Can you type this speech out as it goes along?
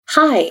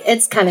Hi,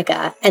 it's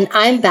Kanika, and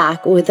I'm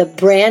back with a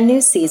brand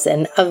new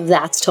season of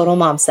That's Total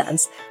Mom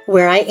Sense,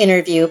 where I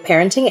interview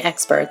parenting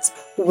experts,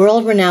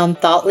 world-renowned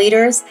thought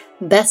leaders,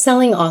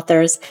 best-selling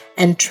authors,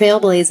 and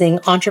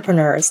trailblazing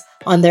entrepreneurs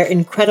on their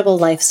incredible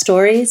life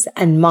stories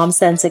and mom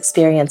sense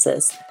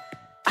experiences.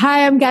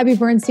 Hi, I'm Gabby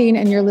Bernstein,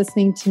 and you're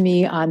listening to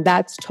me on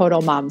That's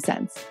Total Mom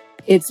Sense.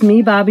 It's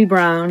me, Bobby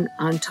Brown,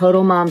 on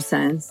Total Mom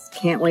Sense.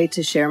 Can't wait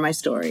to share my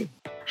story.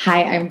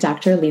 Hi, I'm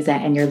Dr. Lisa,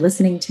 and you're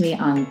listening to me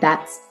on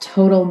That's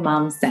Total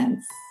Mom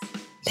Sense.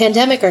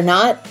 Pandemic or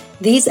not,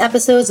 these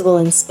episodes will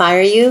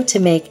inspire you to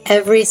make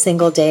every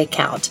single day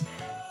count.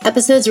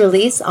 Episodes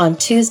release on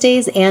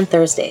Tuesdays and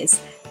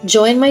Thursdays.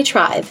 Join my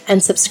tribe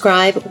and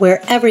subscribe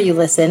wherever you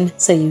listen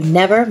so you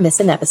never miss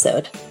an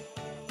episode.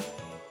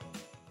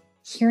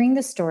 Hearing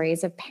the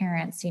stories of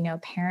parents,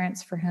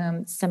 parents for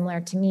whom, similar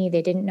to me,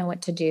 they didn't know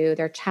what to do,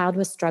 their child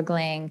was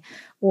struggling,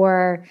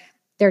 or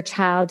their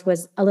child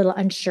was a little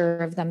unsure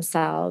of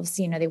themselves,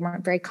 they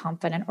weren't very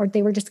confident, or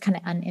they were just kind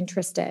of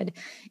uninterested.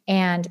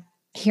 And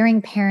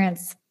hearing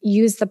parents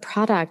use the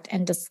product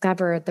and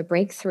discover the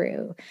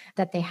breakthrough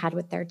that they had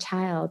with their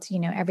child,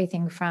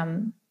 everything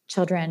from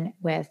children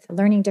with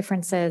learning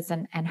differences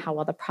and how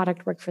well the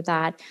product worked for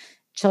that,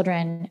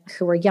 children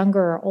who were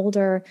younger or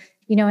older,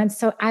 and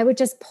so I would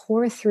just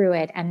pour through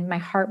it and my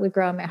heart would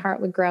grow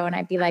and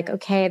I'd be like,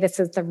 okay, this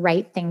is the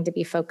right thing to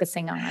be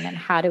focusing on. And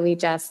how do we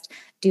just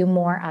do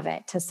more of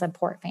it to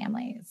support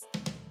families?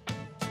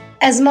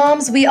 As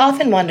moms, we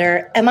often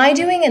wonder, am I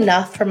doing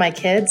enough for my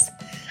kids?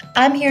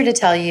 I'm here to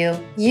tell you,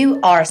 you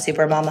are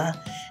super mama.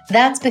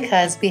 That's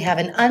because we have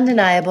an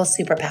undeniable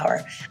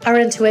superpower, our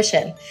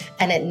intuition,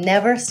 and it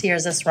never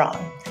steers us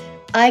wrong.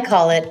 I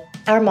call it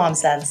our mom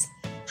sense.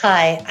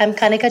 Hi, I'm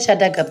Kanika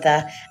Chadda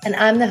Gupta, and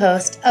I'm the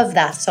host of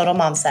That's Total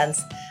Mom Sense.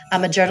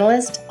 I'm a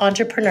journalist,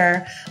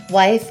 entrepreneur,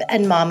 wife,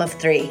 and mom of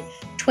 3,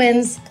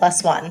 twins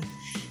plus 1.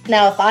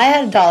 Now, if I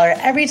had $1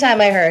 every time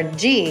I heard,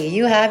 gee,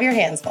 you have your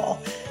hands full.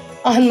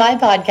 On my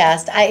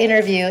podcast, I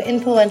interview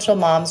influential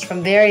moms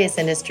from various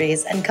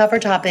industries and cover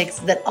topics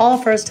that all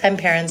first-time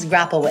parents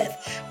grapple with,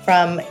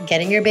 from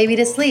getting your baby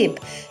to sleep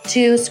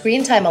to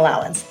screen time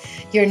allowance,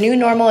 your new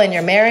normal in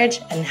your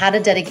marriage, and how to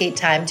dedicate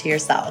time to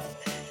yourself.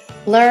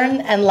 Learn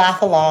and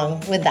laugh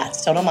along with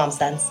That's Total Mom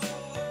Sense.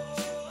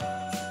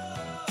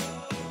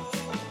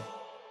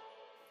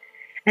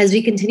 As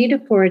we continue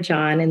to forge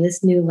on in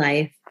this new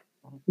life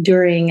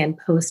during and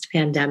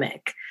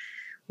post-pandemic,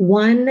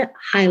 one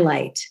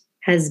highlight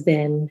has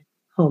been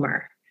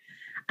Homer.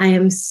 I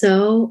am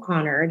so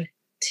honored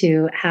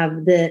to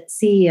have the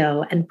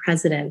CEO and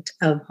president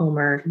of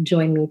Homer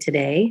join me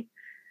today.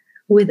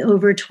 With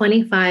over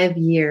 25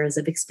 years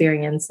of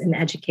experience in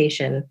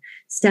education,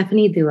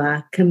 Stephanie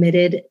Dua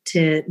committed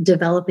to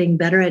developing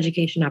better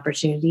education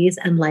opportunities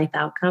and life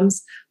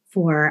outcomes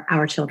for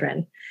our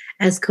children.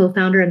 As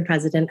co-founder and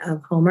president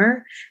of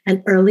Homer,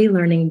 an early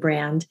learning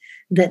brand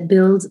that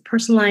builds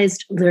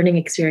personalized learning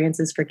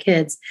experiences for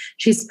kids,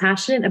 she's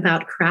passionate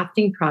about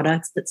crafting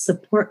products that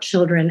support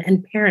children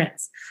and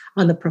parents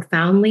on the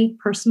profoundly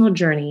personal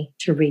journey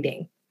to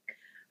reading.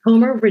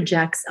 Homer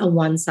rejects a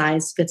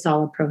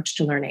one-size-fits-all approach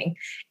to learning.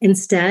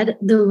 Instead,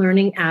 the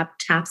learning app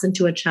taps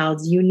into a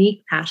child's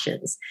unique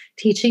passions,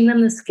 teaching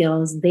them the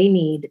skills they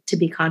need to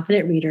be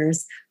confident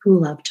readers who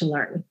love to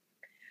learn.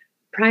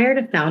 Prior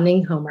to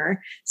founding Homer,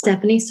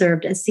 Stephanie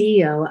served as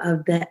CEO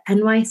of the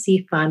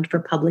NYC Fund for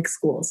Public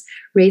Schools,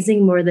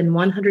 raising more than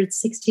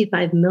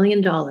 $165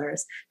 million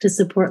to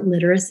support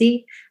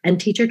literacy and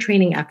teacher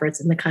training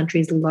efforts in the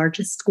country's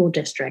largest school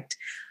district,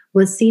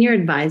 was senior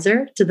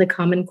advisor to the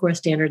Common Core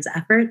Standards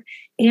effort,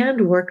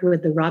 and worked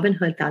with the Robin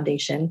Hood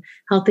Foundation,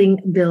 helping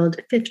build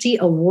 50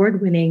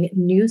 award-winning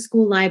new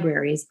school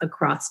libraries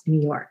across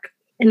New York.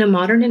 In a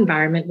modern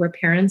environment where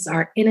parents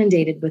are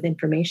inundated with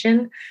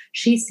information,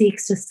 she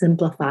seeks to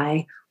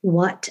simplify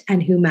what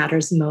and who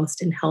matters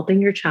most in helping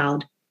your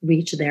child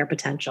reach their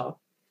potential.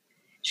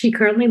 She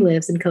currently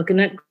lives in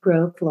Coconut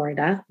Grove,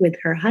 Florida, with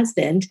her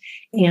husband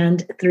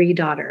and 3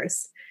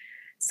 daughters.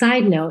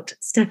 Side note,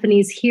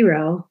 Stephanie's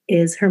hero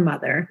is her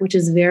mother, which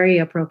is very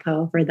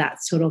apropos for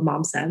That's Total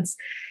Mom Sense.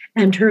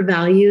 And her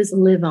values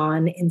live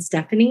on in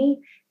Stephanie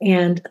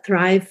and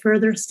thrive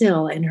further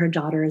still in her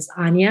daughters,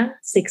 Anya,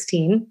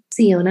 16,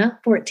 Siona,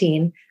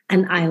 14,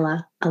 and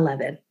Isla,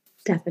 11.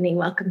 Stephanie,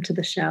 welcome to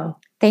the show.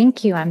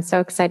 Thank you. I'm so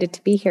excited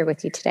to be here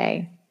with you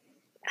today.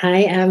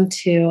 I am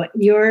too.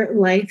 Your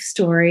life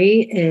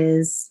story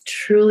is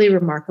truly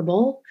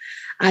remarkable.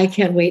 I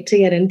can't wait to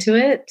get into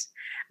it.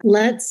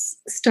 Let's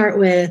start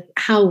with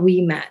how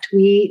we met.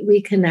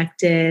 We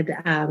connected,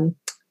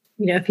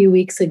 a few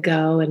weeks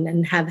ago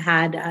and have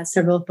had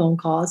several phone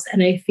calls.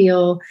 And I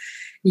feel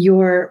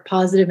your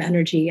positive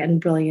energy and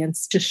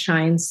brilliance just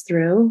shines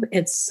through.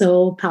 It's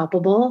so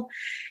palpable.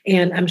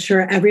 And I'm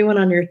sure everyone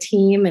on your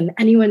team and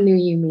anyone new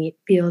you meet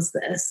feels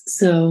this.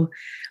 So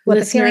well,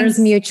 the feeling's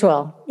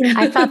mutual.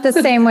 I felt the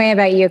same way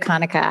about you,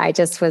 Kanika. I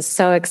just was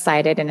so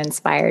excited and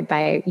inspired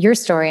by your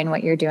story and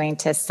what you're doing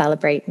to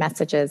celebrate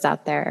messages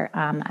out there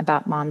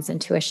about mom's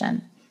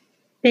intuition.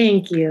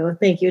 Thank you.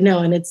 Thank you. No,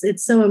 and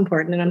it's so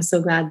important. And I'm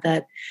so glad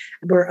that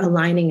we're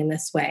aligning in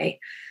this way.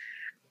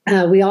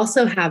 We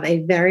also have a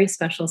very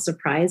special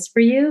surprise for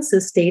you. So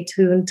stay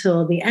tuned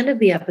till the end of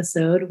the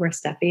episode where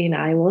Steffi and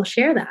I will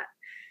share that.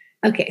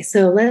 Okay,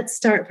 so let's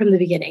start from the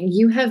beginning.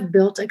 You have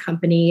built a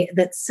company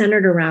that's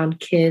centered around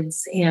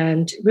kids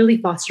and really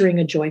fostering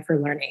a joy for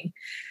learning.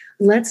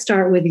 Let's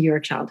start with your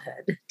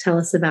childhood. Tell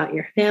us about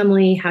your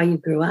family, how you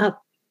grew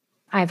up.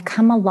 I've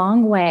come a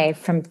long way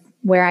from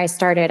where I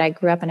started. I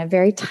grew up in a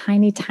very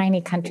tiny, tiny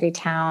country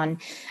town.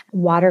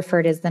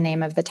 Waterford is the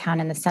name of the town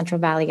in the Central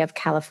Valley of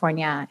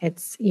California.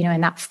 It's, in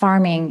that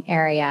farming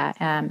area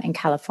in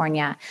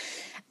California.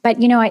 But,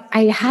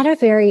 I had a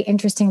very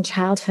interesting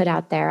childhood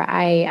out there.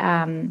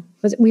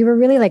 We were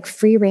really like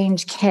free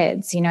range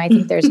kids. I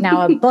think there's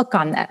now a book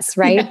on this,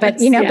 right? Yes,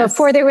 but, yes.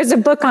 Before there was a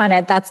book on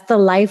it, that's the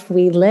life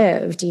we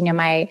lived.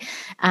 My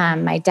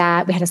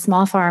dad, we had a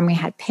small farm. We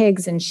had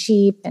pigs and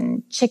sheep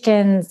and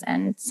chickens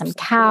and some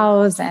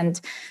cows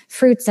and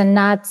fruits and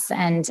nuts.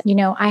 And,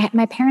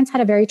 my parents had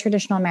a very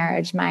traditional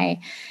marriage. My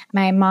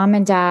mom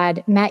and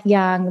dad met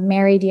young,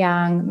 married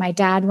young. My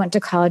dad went to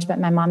college, but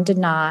my mom did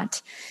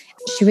not.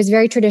 She was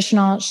very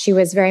traditional. She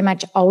was very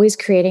much always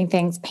creating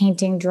things,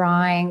 painting,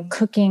 drawing,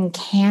 cooking,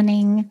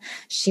 canning.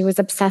 She was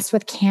obsessed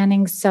with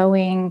canning,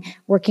 sewing,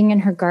 working in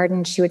her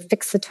garden. She would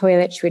fix the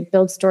toilet. She would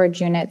build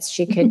storage units.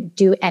 She could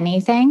do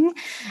anything.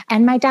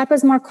 And my dad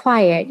was more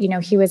quiet.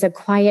 He was a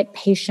quiet,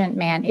 patient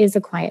man, is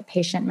a quiet,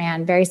 patient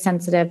man, very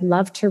sensitive,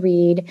 loved to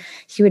read.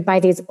 He would buy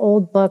these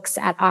old books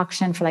at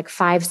auction for like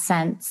 5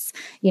 cents,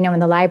 when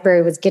the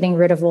library was getting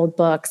rid of old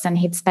books. And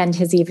he'd spend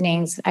his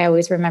evenings, I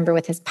always remember,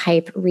 with his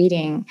pipe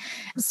reading.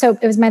 So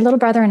it was my little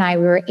brother and I.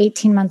 We were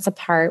 18 months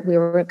apart. We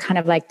were kind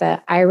of like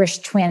the Irish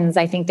twins,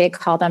 I think they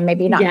call them.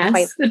 Maybe not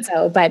quite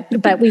so, but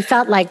we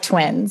felt like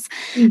twins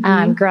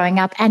growing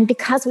up. And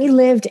because we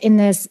lived in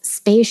this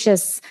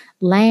spacious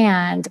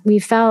land, we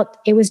felt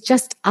it was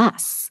just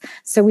us.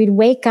 So we'd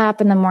wake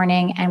up in the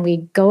morning and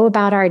we'd go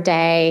about our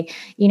day.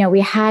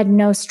 We had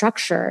no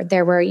structure.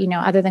 There were,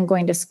 other than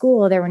going to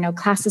school, there were no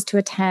classes to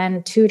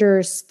attend,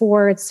 tutors,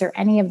 sports, or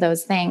any of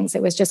those things.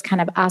 It was just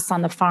kind of us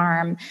on the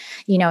farm,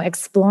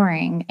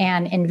 exploring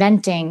and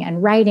inventing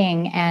and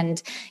writing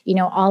and,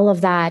 all of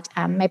that.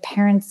 My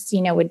parents,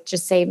 would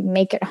just say,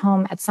 make it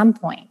home at some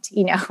point,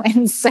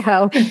 and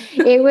so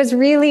it was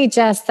really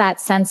just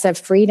that sense of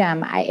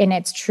freedom in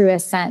its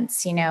truest sense.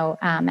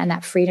 And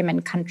that freedom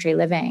in country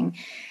living.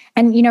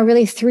 And,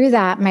 really through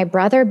that, my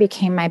brother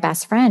became my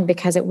best friend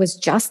because it was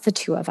just the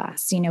two of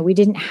us. We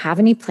didn't have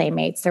any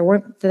playmates. There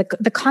weren't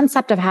the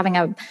concept of having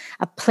a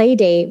play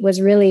date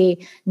was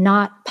really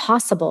not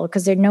possible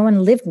because no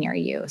one lived near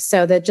you.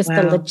 So the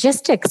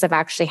logistics of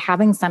actually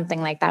having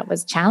something like that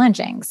was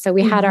challenging. So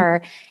we had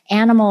our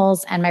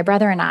animals and my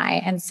brother and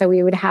I. And so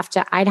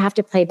I'd have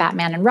to play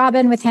Batman and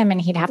Robin with him and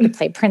he'd have to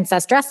play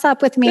princess dress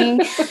up with me,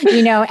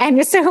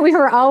 and so we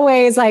were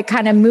always like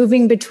kind of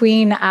moving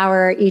between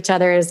each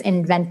other's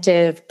inventive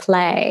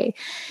play.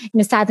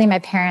 Sadly, my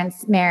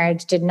parents'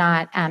 marriage did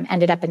not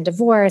ended up in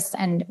divorce,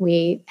 and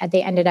they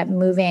ended up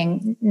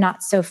moving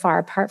not so far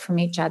apart from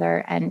each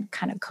other and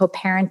kind of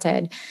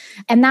co-parented.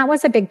 And that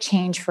was a big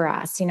change for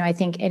us. I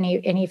think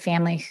any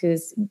family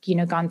who's,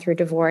 gone through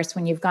divorce,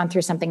 when you've gone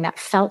through something that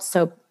felt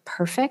so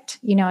perfect,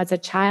 as a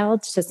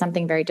child, to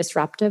something very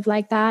disruptive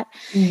like that.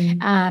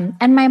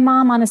 And my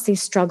mom honestly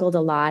struggled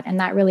a lot. And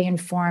that really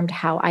informed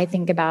how I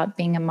think about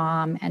being a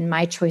mom and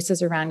my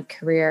choices around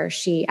career.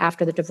 She,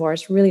 after the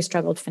divorce, really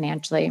struggled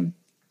financially.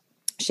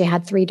 She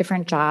had 3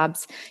 different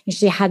jobs.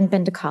 She hadn't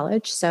been to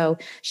college. So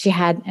she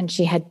had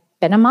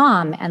been a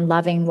mom and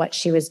loving what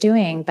she was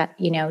doing, but,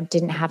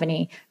 didn't have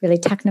any really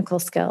technical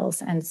skills.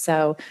 And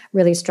so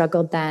really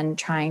struggled then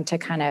trying to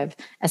kind of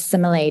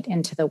assimilate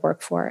into the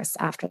workforce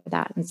after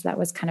that. And so that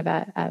was kind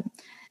of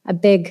a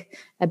big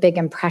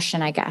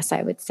impression, I guess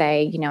I would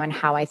say, and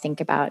how I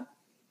think about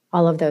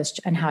all of those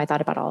and how I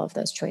thought about all of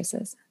those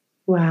choices.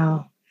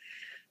 Wow.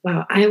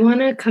 I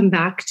want to come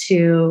back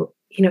to,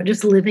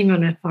 just living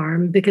on a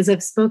farm, because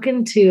I've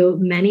spoken to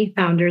many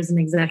founders and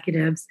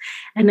executives,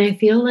 and I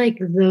feel like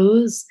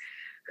those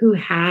who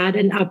had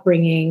an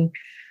upbringing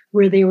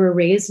where they were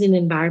raised in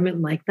an environment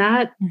like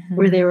that,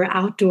 where they were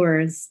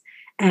outdoors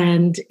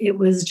and it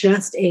was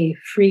just a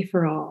free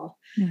for all,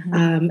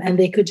 and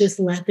they could just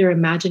let their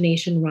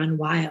imagination run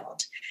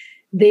wild.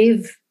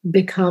 They've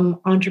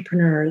become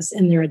entrepreneurs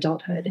in their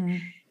adulthood.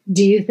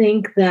 Do you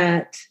think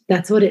that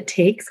that's what it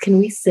takes? Can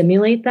we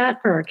simulate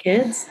that for our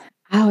kids?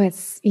 Oh,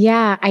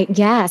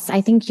 yes,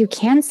 I think you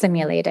can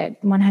simulate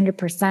it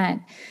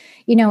 100%.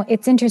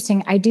 It's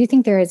interesting. I do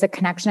think there is a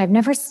connection. I've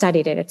never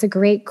studied it. It's a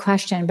great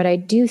question, but I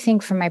do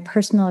think from my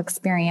personal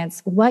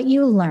experience, what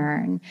you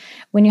learn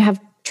when you have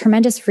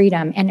tremendous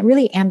freedom and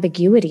really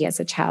ambiguity as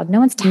a child. No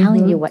one's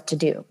telling you what to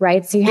do,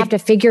 right? So you have to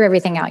figure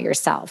everything out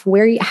yourself,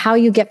 how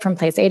you get from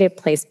place A to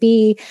place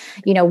B,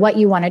 what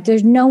you want to,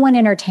 there's no one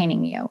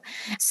entertaining you.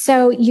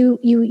 So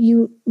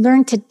you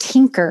learn to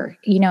tinker,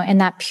 in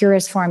that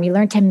purest form. You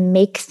learn to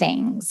make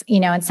things,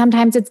 and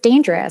sometimes it's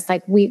dangerous.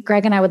 Like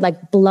Greg and I would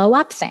like blow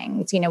up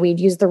things, we'd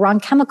use the wrong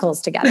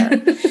chemicals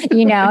together,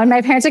 and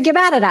my parents would get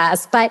mad at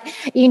us, but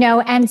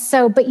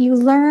you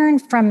learn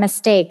from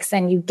mistakes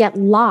and you get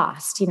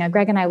lost.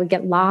 Greg and I would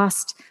get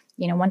lost.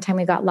 One time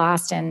we got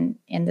lost in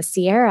the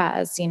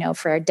Sierras,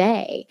 for a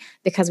day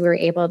because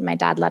my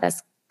dad let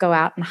us go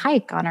out and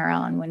hike on our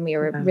own when we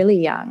were really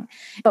young.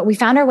 But we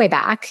found our way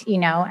back,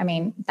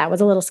 that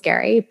was a little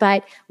scary,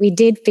 but we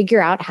did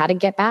figure out how to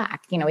get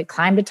back. We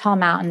climbed a tall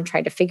mountain,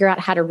 tried to figure out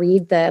how to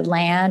read the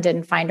land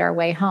and find our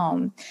way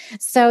home.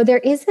 So there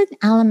is an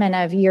element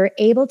of you're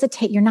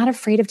not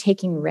afraid of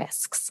taking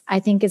risks, I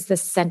think is the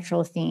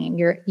central theme.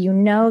 You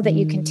know that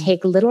you can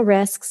take little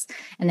risks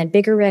and then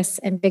bigger risks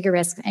and bigger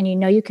risks, and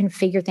you can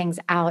figure things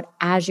out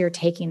as you're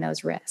taking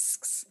those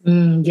risks.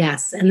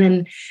 Yes. And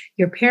then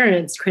your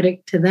parents,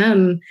 credit to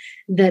them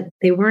that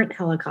they weren't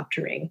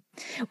helicoptering.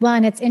 Well,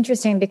 and it's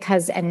interesting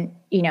because, in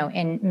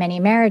many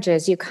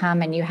marriages, you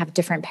come and you have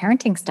different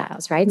parenting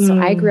styles, right? So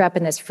I grew up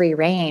in this free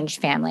range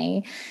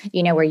family,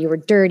 where you were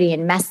dirty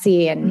and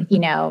messy and,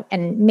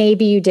 and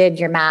maybe you did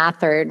your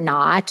math or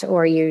not,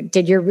 or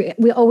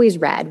we always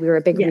read. We were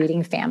a big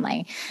reading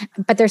family,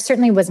 but there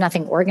certainly was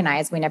nothing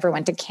organized. We never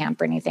went to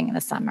camp or anything in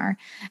the summer.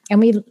 And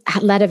we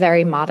led a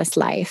very modest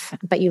life,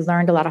 but you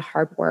learned a lot of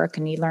hard work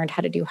and you learned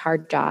how to do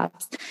hard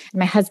jobs. And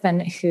my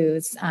husband,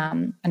 who's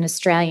an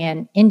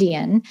Australian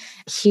Indian,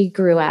 he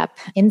grew up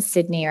in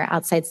Sydney or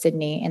outside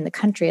Sydney in the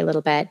country a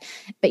little bit,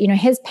 but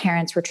his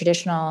parents were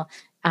traditional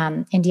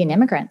Indian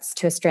immigrants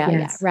to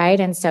Australia, right?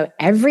 And so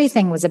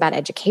everything was about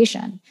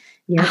education.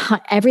 Yeah.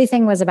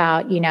 Everything was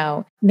about,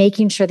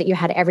 making sure that you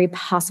had every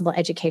possible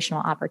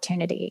educational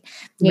opportunity,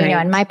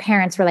 and my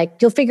parents were like,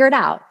 you'll figure it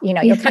out,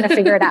 you'll kind of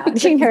figure it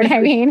out. You know what I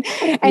mean?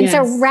 And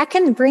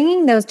so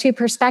bringing those two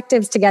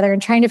perspectives together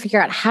and trying to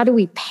figure out how do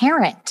we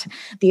parent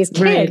these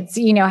kids,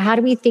 how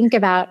do we think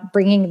about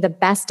bringing the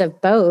best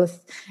of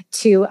both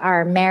to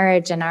our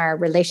marriage and our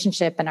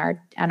relationship and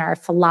our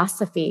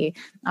philosophy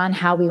on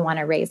how we want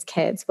to raise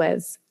kids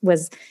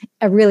was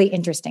a really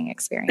interesting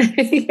experience.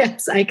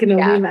 Yes, I can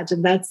only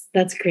imagine.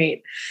 That's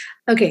great.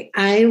 Okay,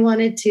 I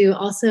wanted to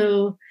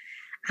also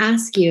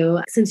ask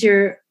you, since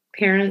your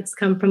parents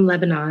come from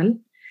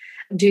Lebanon,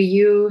 do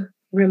you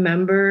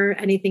remember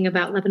anything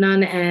about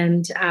Lebanon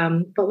and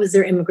what was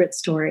their immigrant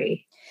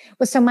story?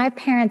 Well, so my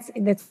parents,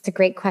 that's a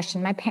great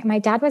question. My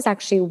dad was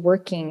actually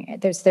working.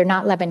 They're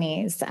not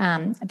Lebanese.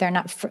 They're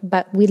not,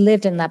 but we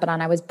lived in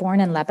Lebanon. I was born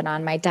in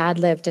Lebanon. My dad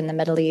lived in the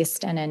Middle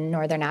East and in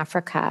Northern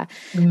Africa.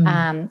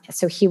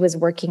 So he was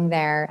working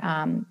there.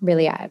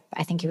 Really, I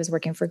think he was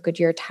working for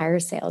Goodyear tire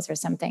sales or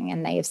something,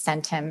 and they've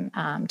sent him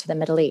to the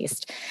Middle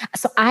East.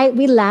 So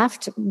we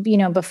left,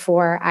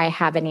 before I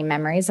have any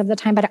memories of the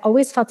time, but I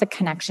always felt a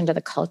connection to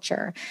the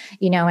culture,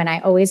 and I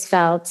always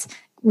felt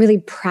really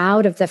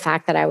proud of the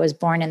fact that I was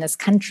born in this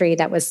country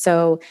that was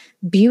so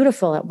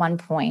beautiful at one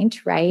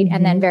point, right?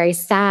 And then very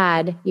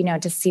sad,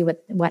 to see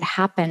what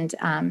happened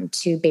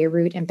to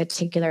Beirut in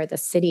particular, the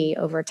city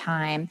over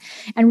time,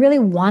 and really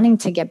wanting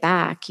to get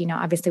back.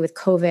 Obviously with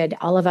COVID,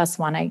 all of us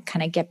want to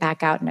kind of get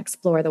back out and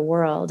explore the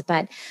world.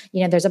 But,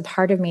 there's a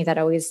part of me that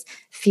always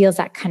feels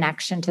that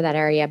connection to that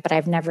area, but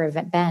I've never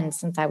been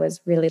since I was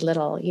really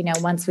little.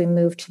 Once we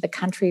moved to the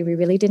country, we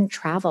really didn't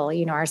travel.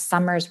 Our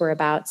summers were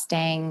about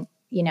staying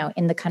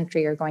in the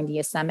country or going to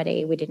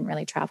Yosemite. We didn't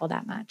really travel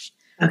that much.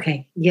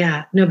 Okay.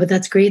 Yeah. No, but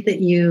that's great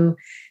that you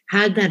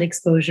had that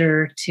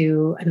exposure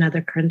to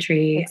another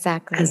country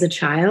as a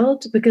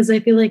child, because I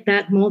feel like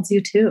that molds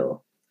you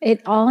too.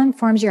 It all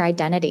informs your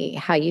identity,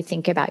 how you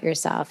think about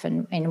yourself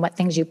and what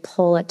things you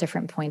pull at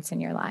different points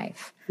in your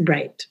life.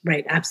 Right.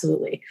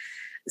 Absolutely.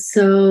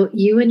 So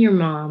you and your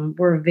mom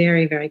were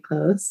very, very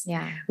close.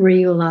 Yeah. Were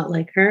you a lot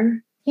like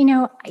her?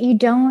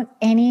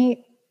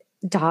 Any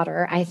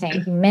daughter, I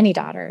think many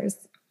daughters,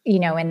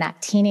 in that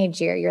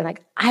teenage year, you're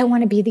like, I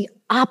want to be the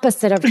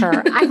opposite of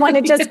her. I want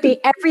to just be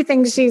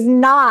everything she's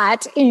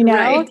not,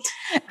 Right.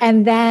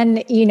 And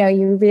then,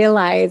 you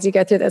realize you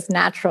go through this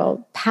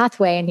natural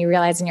pathway and you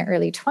realize in your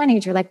early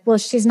 20s, you're like, well,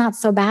 she's not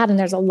so bad. And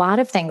there's a lot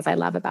of things I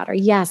love about her.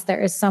 Yes, there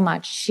is so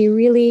much.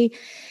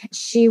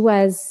 She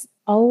was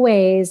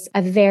always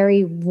a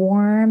very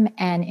warm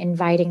and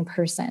inviting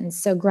person.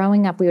 So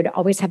growing up, we would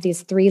always have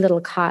these 3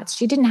 little cots.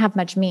 She didn't have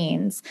much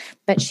means,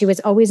 but she was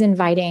always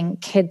inviting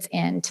kids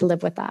in to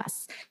live with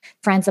us.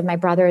 Friends of my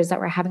brothers that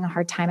were having a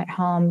hard time at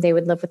home, they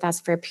would live with us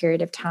for a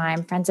period of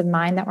time. Friends of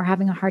mine that were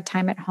having a hard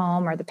time at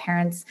home, or the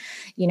parents,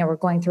 were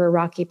going through a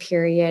rocky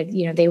period,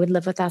 they would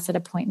live with us at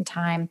a point in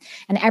time.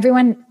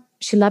 And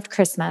she loved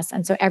Christmas.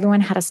 And so everyone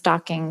had a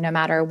stocking, no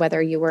matter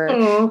whether you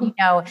were,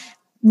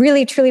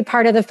 really truly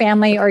part of the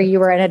family or you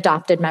were an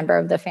adopted member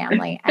of the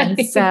family.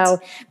 And so,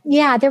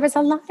 yeah, there was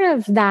a lot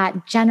of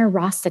that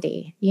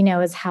generosity,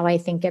 is how I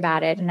think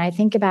about it. And I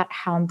think about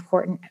how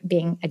important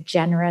being a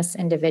generous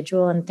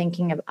individual and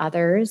thinking of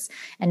others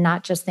and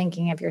not just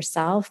thinking of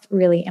yourself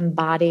really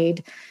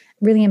embodied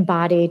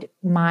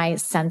my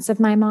sense of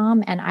my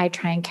mom. And I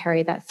try and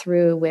carry that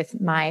through with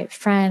my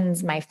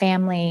friends, my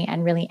family,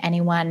 and really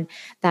anyone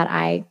that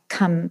I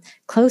come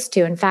close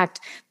to. In fact,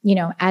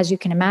 as you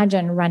can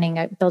imagine,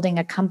 building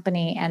a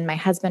company, and my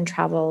husband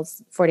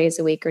travels 4 days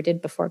a week, or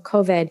did before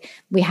COVID,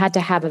 we had to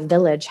have a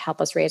village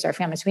help us raise our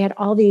families. We had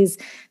all these,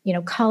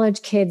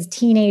 college kids,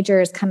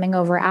 teenagers coming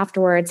over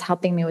afterwards,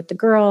 helping me with the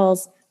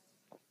girls.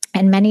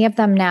 And many of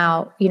them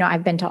now,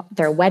 I've been to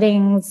their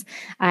weddings.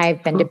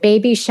 I've been to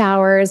baby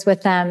showers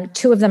with them.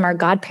 2 of them are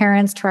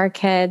godparents to our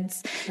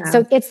kids. Wow.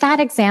 So it's that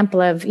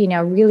example of,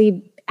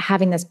 really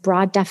having this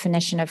broad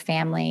definition of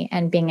family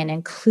and being an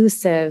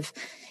inclusive,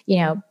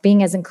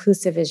 being as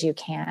inclusive as you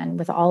can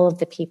with all of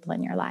the people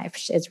in your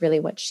life is really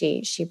what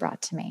she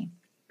brought to me.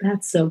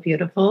 That's so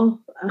beautiful.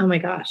 Oh my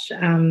gosh.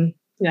 Yeah,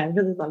 I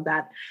really love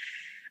that.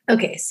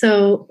 Okay.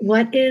 So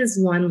what is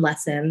one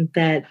lesson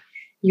that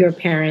your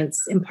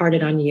parents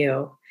imparted on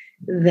you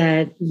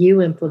that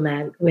you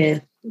implement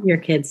with your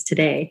kids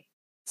today?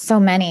 So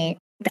many.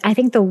 I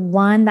think the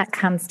one that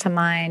comes to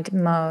mind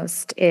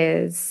most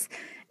is,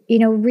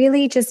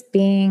 really just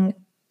being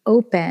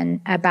open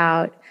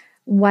about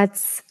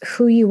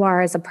who you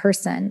are as a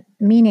person.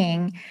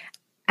 Meaning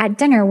at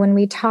dinner, when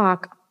we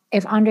talk,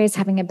 if Andre's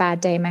having a bad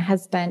day, my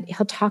husband,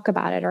 he'll talk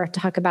about it, or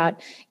talk about,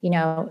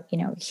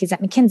 he's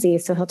at McKinsey.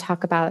 So he'll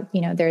talk about,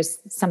 there's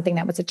something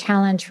that was a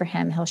challenge for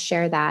him. He'll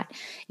share that.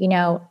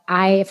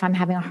 If I'm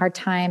having a hard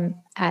time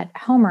at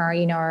home, or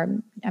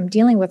I'm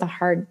dealing with a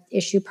hard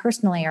issue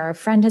personally, or a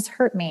friend has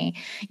hurt me,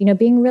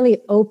 being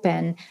really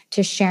open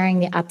to sharing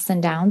the ups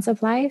and downs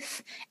of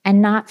life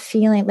and not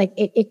feeling like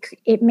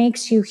it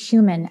makes you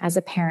human as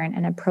a parent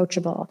and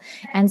approachable.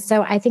 And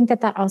so I think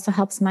that also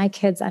helps my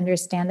kids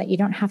understand that you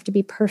don't have to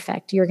be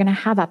perfect. You're going to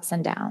have ups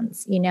and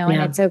downs, and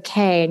it's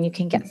okay. And you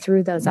can get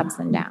through those ups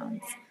and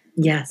downs.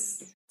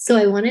 Yes. So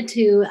I wanted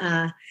to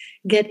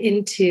get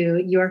into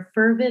your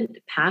fervent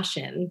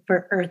passion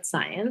for earth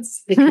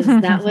science, because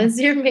that was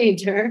your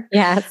major.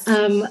 Yes.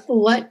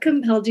 What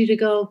compelled you to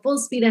go full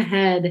speed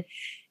ahead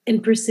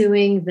in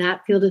pursuing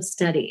that field of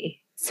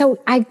study? So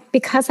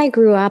because I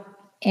grew up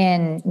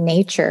in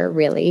nature,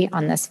 really,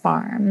 on this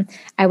farm,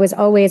 I was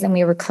always, and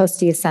we were close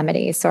to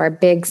Yosemite. So our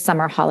big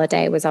summer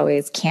holiday was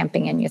always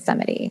camping in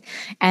Yosemite.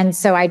 And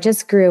so I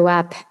just grew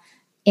up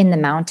in the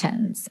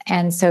mountains.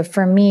 And so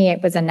for me,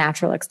 it was a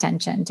natural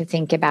extension to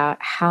think about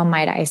how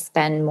might I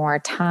spend more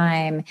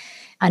time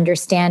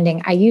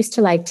understanding. I used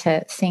to like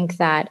to think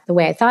that the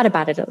way I thought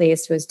about it, at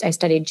least, was I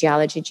studied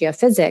geology,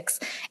 geophysics,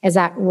 is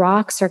that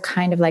rocks are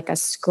kind of like a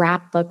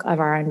scrapbook of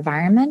our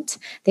environment.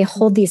 They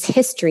hold these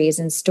histories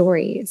and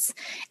stories.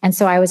 And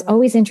so I was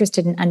always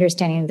interested in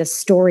understanding the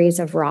stories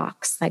of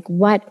rocks. Like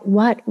what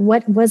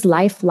was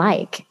life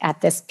like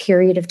at this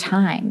period of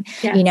time?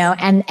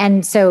 Yes.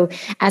 And so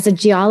as a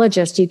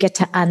geologist, you get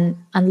to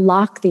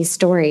unlock these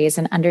stories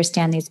and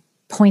understand these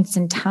points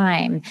in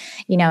time,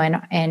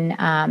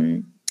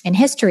 in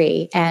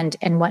history and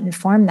what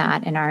informed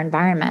that in our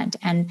environment.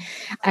 And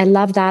I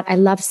love that. I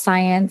love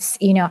science.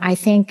 I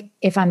think,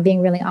 if I'm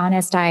being really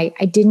honest, I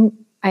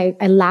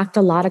lacked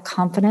a lot of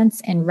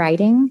confidence in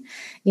writing,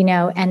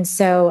 and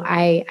so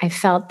I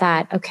felt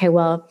that, okay,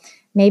 well,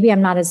 maybe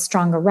I'm not as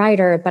strong a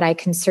writer, but I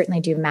can certainly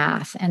do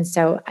math. And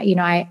so,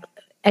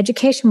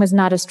 education was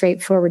not a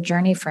straightforward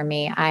journey for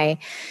me. I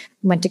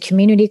went to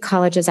community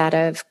colleges out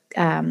of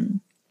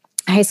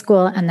high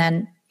school, and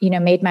then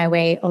made my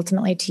way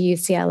ultimately to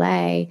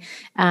UCLA,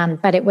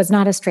 but it was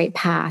not a straight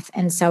path.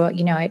 And so,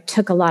 it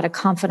took a lot of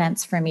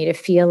confidence for me to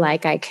feel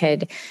like I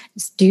could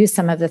do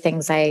some of the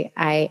things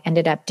I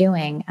ended up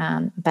doing.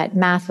 But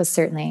math was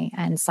certainly,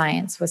 and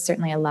science was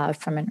certainly a love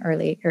from an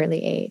early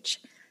age.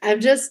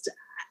 I'm just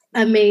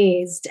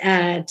amazed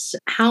at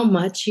how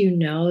much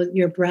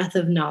your breadth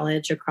of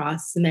knowledge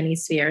across many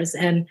spheres.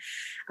 And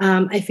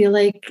I feel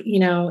like,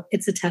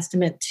 it's a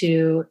testament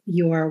to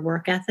your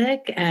work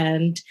ethic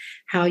and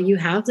how you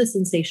have this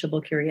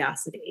insatiable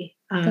curiosity.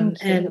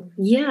 Thank you. And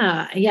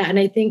yeah. And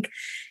I think,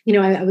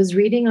 I was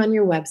reading on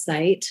your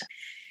website,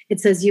 it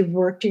says you've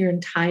worked your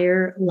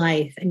entire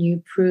life and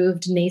you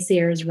proved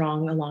naysayers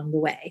wrong along the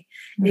way.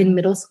 Mm-hmm. In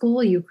middle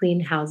school, you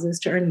cleaned houses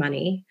to earn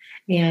money.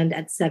 And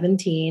at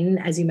 17,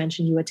 as you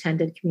mentioned, you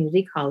attended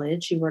community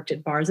college. You worked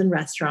at bars and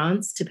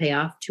restaurants to pay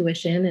off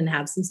tuition and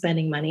have some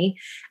spending money,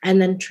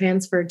 and then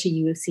transferred to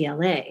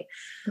UCLA.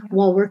 Yeah.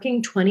 While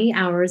working 20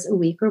 hours a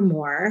week or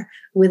more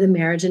with a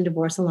marriage and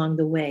divorce along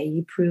the way,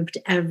 you proved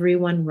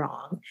everyone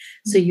wrong.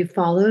 So you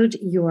followed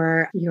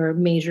your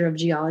major of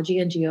geology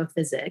and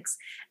geophysics,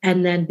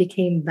 and then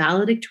became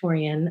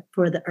valedictorian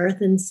for the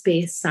Earth and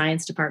Space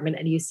Science Department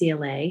at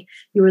UCLA.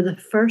 You were the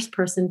first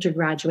person to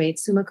graduate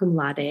summa cum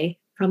laude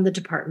from the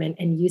department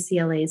in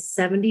UCLA's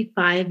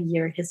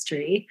 75-year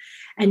history.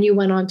 And you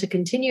went on to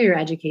continue your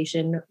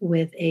education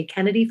with a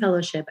Kennedy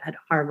Fellowship at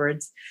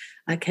Harvard's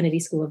Kennedy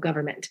School of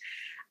Government.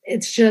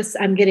 It's just,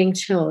 I'm getting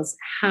chills.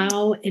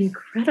 How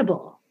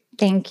incredible.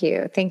 Thank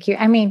you. Thank you.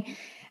 I mean,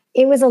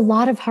 it was a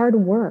lot of hard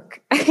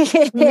work.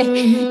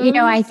 You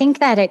know, I think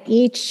that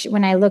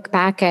when I look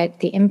back at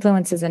the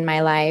influences in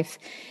my life,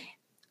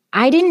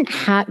 I didn't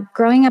have,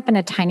 growing up in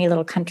a tiny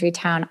little country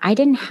town, I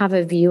didn't have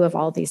a view of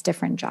all these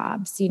different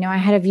jobs. You know, I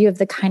had a view of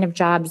the kind of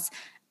jobs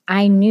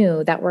I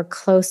knew that were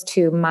close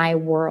to my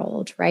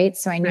world, right?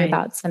 So I knew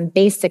about some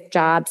basic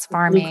jobs,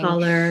 farming. Blue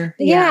collar.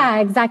 Yeah,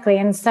 exactly.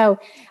 And so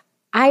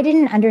I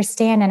didn't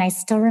understand, and I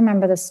still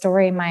remember the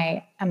story.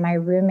 My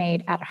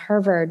roommate at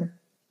Harvard,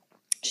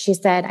 she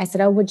said, I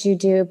said, oh, what'd you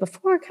do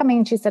before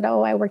coming? She said,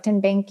 oh, I worked in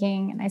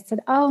banking. And I said,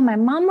 oh, my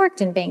mom worked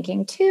in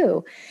banking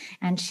too.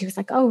 And she was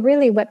like, oh,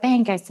 really? What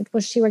bank? I said,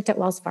 well, she worked at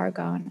Wells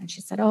Fargo. And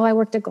she said, oh, I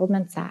worked at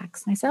Goldman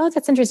Sachs. And I said, oh,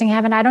 that's interesting.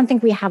 I don't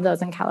think we have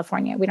those in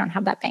California. We don't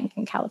have that bank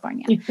in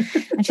California.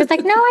 And she was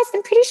like, no,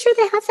 I'm pretty sure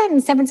they have that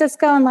in San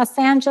Francisco and Los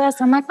Angeles.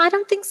 I'm like, I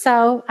don't think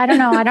so. I don't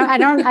know.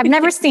 I've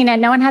never seen it.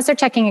 No one has their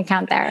checking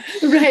account there.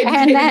 Right.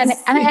 And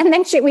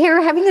then we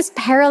were having this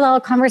parallel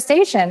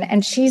conversation,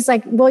 and she's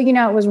like, well, you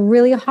know, it was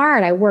really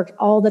hard. I worked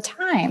all the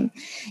time,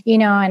 you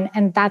know,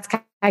 and that's,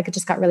 I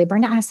just got really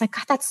burned out. I was like,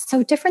 God, that's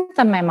so different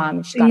than my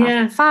mom. She got off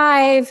at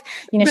 5,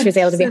 you know, she was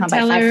able to be home by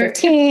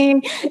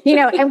 5:15, you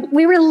know, and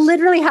we were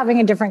literally having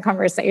a different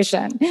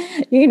conversation,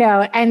 you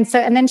know? And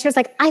then she was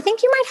like, I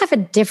think you might have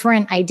a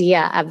different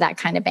idea of that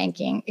kind of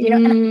banking, you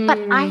know, but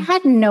I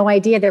had no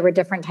idea there were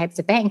different types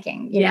of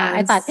banking. You know,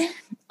 I thought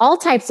all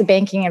types of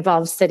banking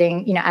involves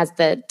sitting, you know, as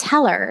the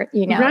teller,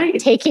 you know,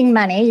 taking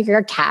money,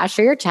 your cash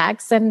or your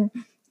checks, and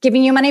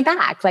giving you money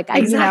back. Like,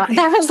 you know,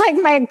 that was like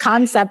my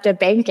concept of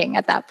banking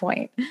at that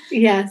point.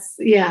 Yes.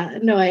 Yeah.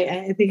 No,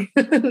 I think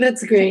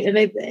that's great. And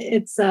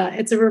it's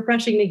a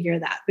refreshing to hear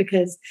that,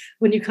 because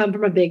when you come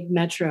from a big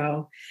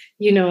metro,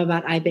 you know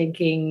about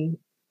iBanking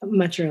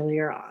much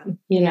earlier on,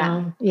 you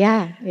know?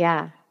 Yeah.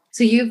 Yeah.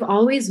 So you've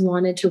always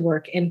wanted to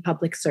work in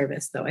public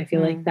service, though. I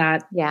feel like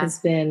that has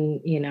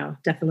been, you know,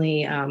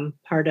 definitely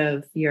part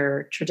of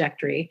your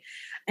trajectory.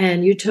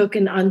 And you took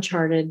an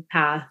uncharted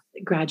path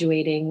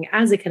graduating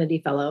as a Kennedy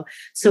Fellow.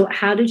 So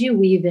how did you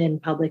weave in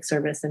public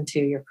service into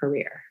your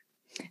career?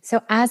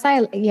 So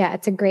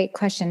it's a great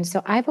question.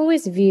 So I've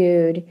always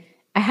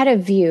I had a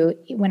view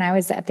when I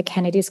was at the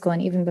Kennedy School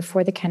and even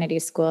before the Kennedy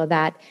School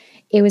that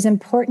it was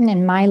important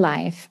in my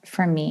life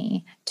for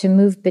me to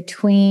move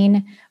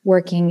between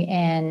working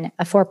in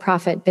a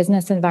for-profit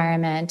business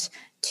environment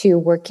to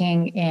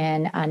working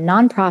in a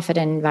nonprofit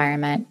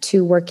environment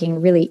to working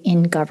really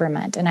in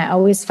government. And I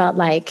always felt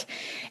like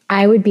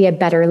I would be a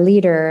better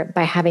leader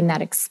by having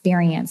that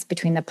experience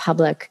between the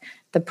public,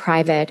 the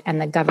private, and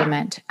the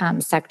government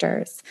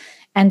sectors.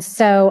 And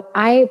so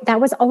that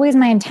was always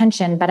my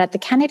intention. But at the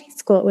Kennedy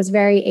School, it was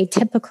very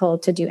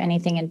atypical to do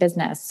anything in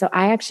business. So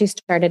I actually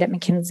started at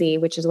McKinsey,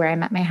 which is where I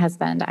met my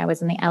husband. I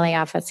was in the LA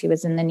office. He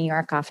was in the New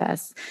York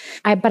office.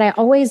 But I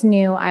always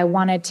knew I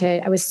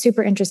was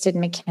super interested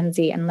in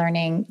McKinsey and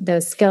learning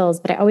those skills.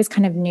 But I always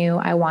kind of knew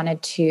I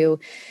wanted to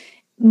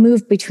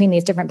move between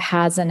these different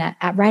paths. And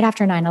right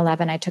after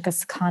 9/11, I took a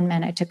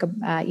secondment. I took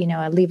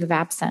a leave of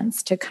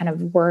absence to kind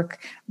of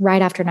work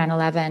right after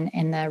 9/11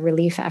 in the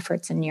relief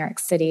efforts in New York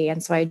City.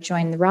 And so I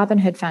joined the Robin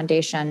Hood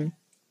Foundation.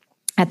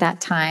 At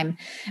that time,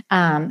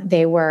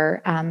 they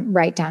were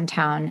right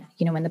downtown,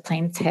 you know, when the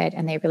planes hit,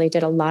 and they really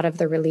did a lot of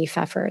the relief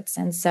efforts.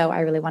 And so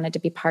I really wanted to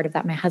be part of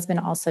that. My husband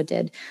also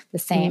did the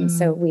same.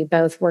 So we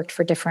both worked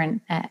for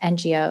different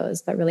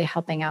NGOs, but really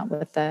helping out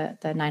with the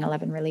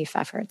 9/11 relief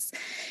efforts.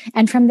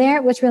 And from there,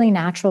 it was really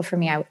natural for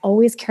me. I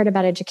always cared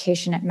about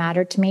education. It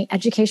mattered to me.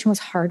 Education was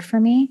hard for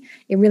me.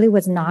 It really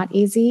was not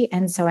easy.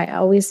 And so I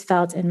always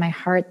felt in my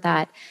heart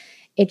that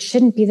it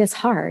shouldn't be this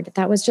hard.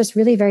 That was just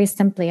really very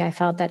simply, I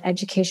felt that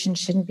education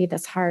shouldn't be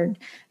this hard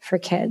for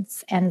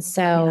kids. And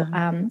so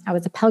I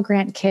was a Pell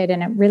Grant kid,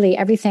 and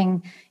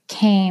everything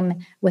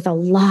came with a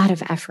lot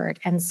of effort.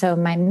 And so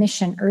my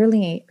mission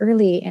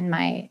early in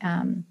my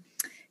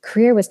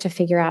career was to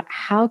figure out,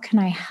 how can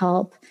I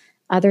help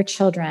other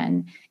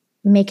children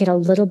make it a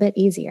little bit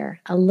easier,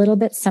 a little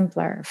bit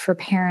simpler for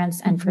parents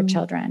and for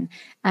children?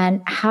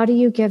 And how do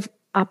you give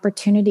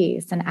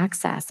opportunities and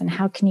access, and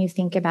how can you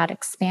think about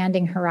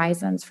expanding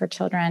horizons for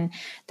children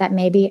that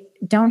maybe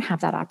don't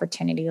have that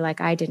opportunity like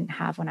I didn't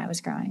have when I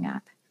was growing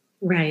up?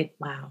 Right.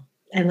 Wow.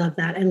 I love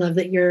that. I love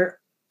that you're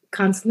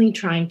constantly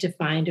trying to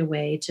find a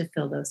way to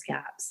fill those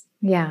gaps.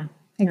 Yeah,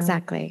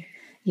 exactly.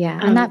 Yeah.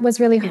 And that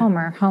was really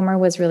Homer. Homer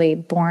was really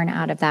born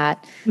out of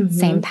that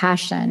same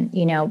passion,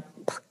 you know,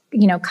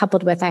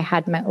 coupled with, I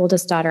had my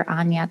oldest daughter,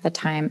 Anya, at the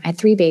time. I had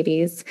 3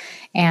 babies,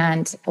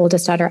 and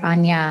oldest daughter,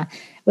 Anya,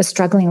 was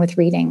struggling with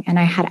reading. And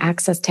I had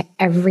access to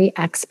every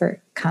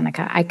expert,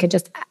 Kanika.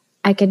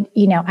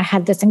 I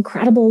had this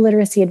incredible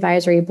literacy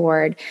advisory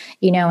board,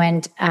 you know,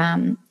 and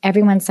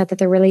everyone said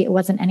that it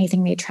wasn't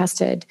anything they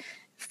trusted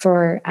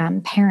for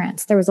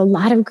parents. There was a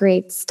lot of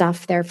great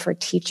stuff there for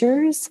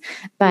teachers,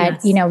 but,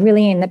 Yes.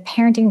 Really in the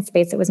parenting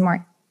space, it was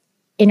more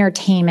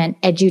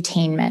entertainment,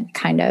 edutainment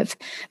kind of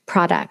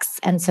products.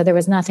 And so there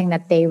was nothing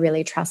that they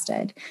really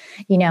trusted,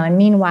 and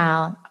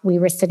meanwhile, we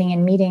were sitting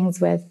in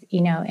meetings with,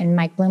 in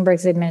Mike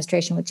Bloomberg's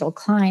administration with Joel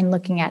Klein,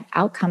 looking at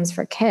outcomes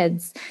for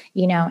kids,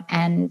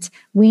 and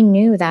we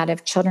knew that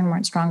if children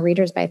weren't strong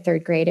readers by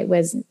third grade, it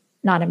was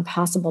not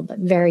impossible, but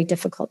very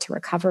difficult to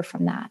recover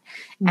from that.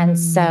 And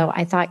so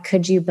I thought,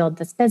 could you build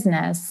this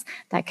business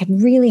that could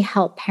really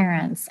help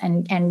parents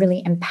and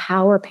really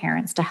empower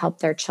parents to help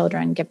their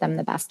children, give them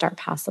the best start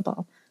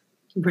possible?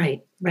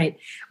 Right.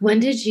 When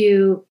did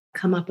you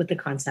come up with the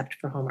concept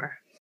for Homer?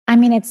 I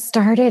mean, it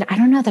started, I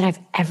don't know that I've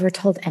ever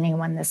told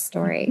anyone this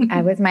story.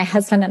 My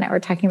husband and I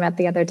were talking about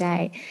the other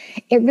day.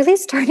 It really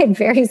started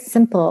very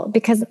simple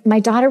because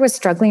my daughter was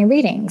struggling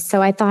reading.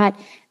 So I thought,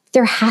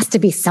 there has to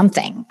be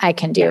something I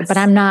can do, but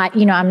I'm not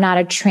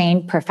a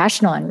trained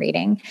professional in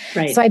reading.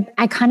 Right. So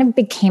I kind of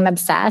became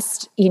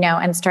obsessed,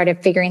 and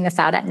started figuring this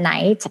out at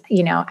night,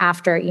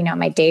 after,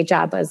 my day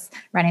job was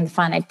running the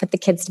fund. I'd put the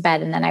kids to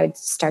bed and then I would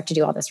start to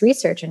do all this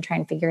research and try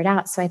and figure it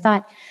out. So I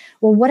thought,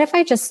 well, what if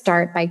I just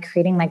start by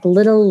creating like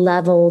little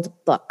leveled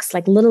books,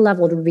 like little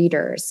leveled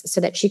readers,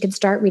 so that she could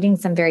start reading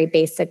some very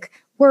basic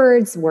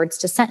words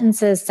to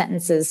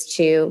sentences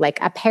to like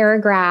a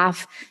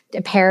paragraph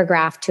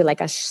to like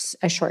a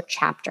short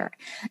chapter.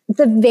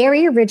 The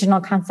very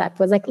original concept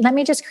was like, let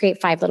me just create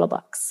 5 little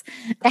books.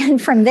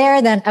 And from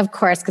there, then of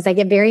course, because I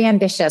get very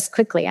ambitious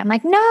quickly, I'm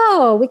like,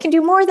 no, we can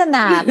do more than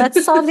that.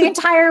 Let's solve the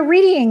entire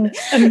reading,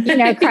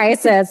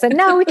 crisis. And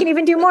no, we can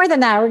even do more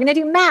than that. We're going to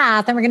do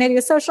math and we're going to do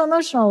social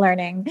emotional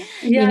learning,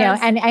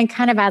 and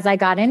kind of as I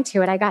got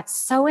into it, I got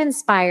so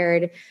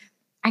inspired.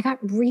 I got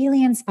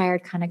really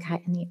inspired,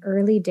 Kanika, in the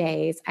early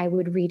days. I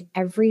would read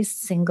every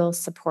single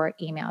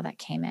support email that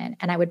came in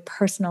and I would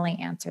personally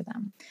answer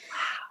them.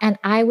 And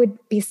I would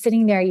be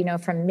sitting there,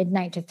 from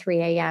midnight to 3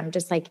 a.m.,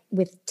 just like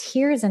with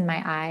tears in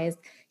my eyes,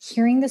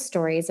 hearing the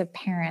stories of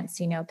parents,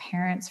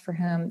 parents for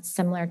whom,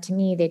 similar to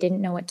me, they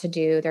didn't know what to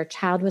do. Their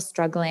child was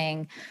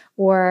struggling,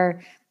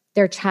 or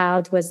their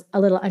child was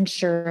a little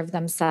unsure of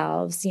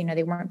themselves.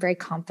 They weren't very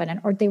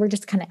confident, or they were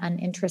just kind of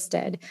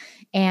uninterested.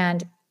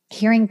 And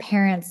hearing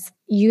parents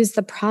use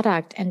the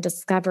product and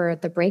discover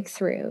the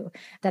breakthrough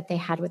that they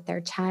had with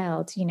their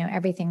child,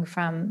 everything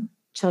from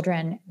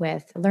children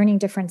with learning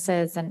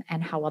differences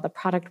and how well the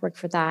product worked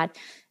for that,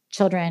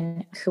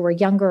 children who were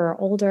younger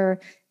or older,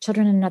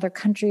 children in another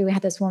country. We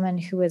had this woman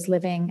who was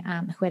living,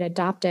 who had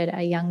adopted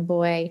a young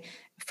boy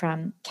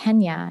from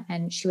Kenya,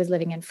 and she was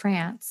living in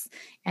France,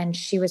 and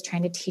she was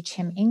trying to teach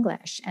him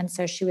English. And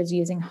so she was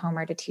using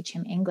Homer to teach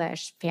him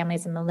English,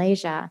 families in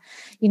Malaysia,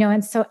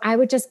 and so I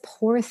would just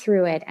pour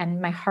through it and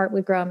my heart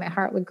would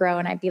grow.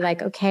 And I'd be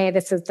like, okay,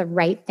 this is the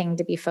right thing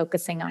to be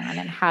focusing on.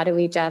 And how do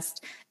we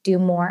just do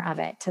more of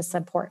it to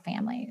support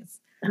families?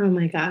 Oh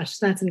my gosh,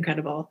 that's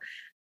incredible.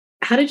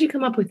 How did you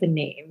come up with the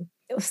name?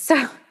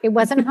 So it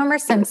wasn't Homer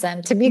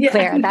Simpson, to be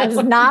clear. That is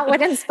not what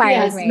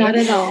inspired me. Not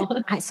at all.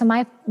 So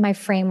my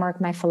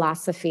framework, my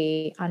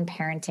philosophy on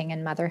parenting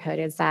and motherhood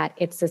is that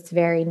it's this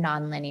very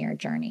nonlinear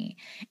journey.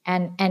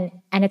 And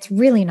it's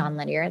really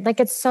nonlinear.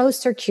 Like it's so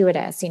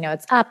circuitous,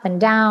 it's up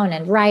and down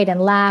and right and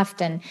left.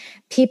 And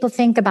people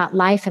think about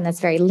life in this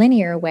very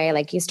linear way.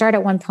 Like you start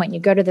at one point, you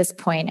go to this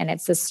point, and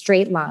it's a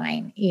straight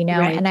line,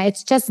 Right. and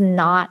it's just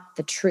not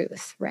the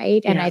truth.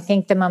 Right. And Yes. I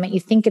think the moment you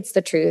think it's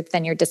the truth,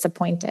 then you're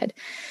disappointed.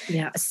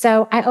 Yeah.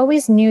 So I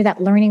always knew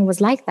that learning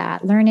was like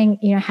that. Learning,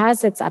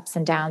 has its ups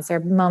and downs. There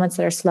are moments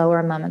that are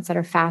slower, moments that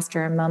are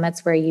faster,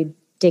 moments where you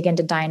dig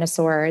into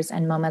dinosaurs,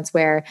 and moments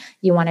where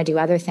you want to do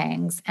other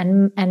things.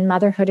 And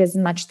motherhood is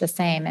much the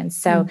same. And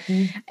so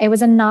it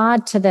was a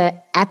nod to the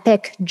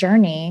epic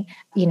journey,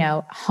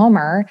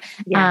 Homer.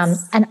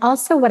 Yes. And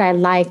also what I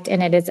liked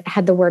in it is it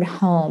had the word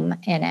home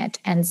in it.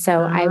 And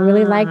so I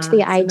really liked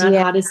the idea.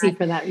 Not Odyssey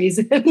for that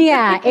reason.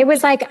 Yeah. It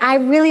was like, I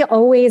really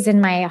always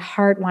in my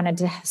heart wanted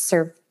to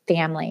serve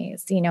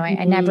families.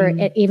 I never,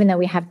 even though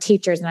we have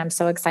teachers and I'm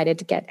so excited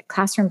to get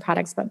classroom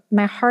products, but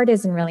my heart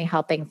isn't really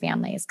helping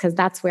families, because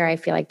that's where I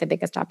feel like the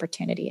biggest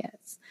opportunity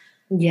is.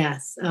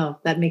 Yes. Oh,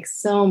 that makes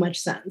so much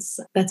sense.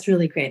 That's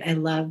really great. I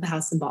love how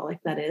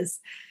symbolic that is.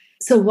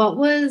 So what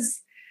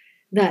was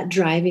that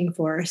driving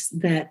force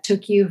that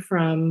took you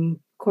from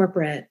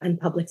corporate and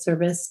public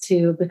service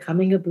to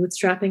becoming a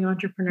bootstrapping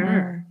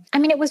entrepreneur? I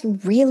mean, it was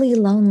really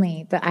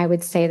lonely, but I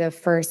would say the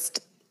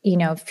first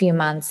few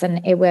months.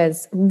 And it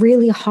was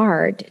really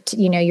hard to,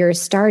 you're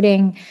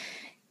starting,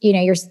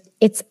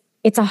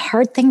 it's a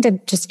hard thing to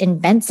just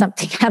invent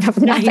something out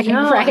of nothing,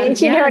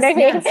 right? You know what I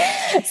mean?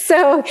 Yes.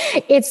 So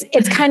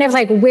it's kind of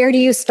like, where do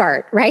you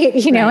start? Right.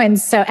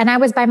 And I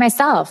was by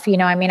myself,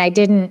 I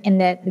didn't, in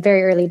the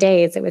very early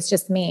days, it was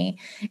just me.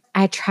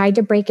 I tried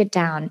to break it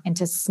down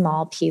into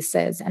small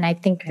pieces. And I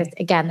think that,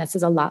 again, this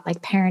is a lot like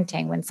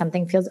parenting. When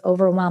something feels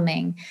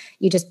overwhelming,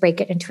 you just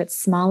break it into its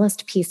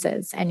smallest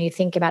pieces. And you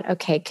think about,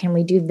 okay, can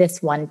we do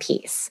this one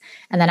piece?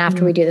 And then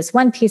after we do this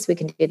one piece, we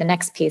can do the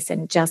next piece,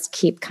 and just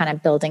keep kind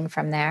of building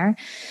from there.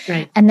 Homer.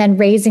 Right. And then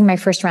raising my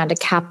first round of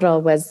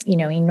capital was,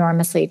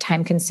 enormously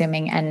time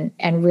consuming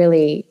and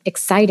really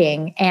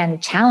exciting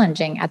and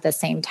challenging at the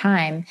same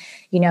time,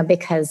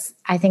 because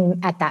I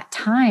think at that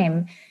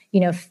time,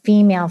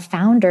 female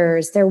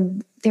founders, there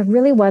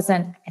really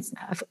wasn't,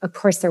 of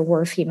course there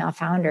were female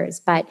founders,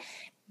 but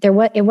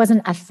it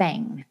wasn't a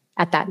thing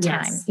at that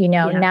time. Yes.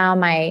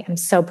 Now I'm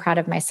so proud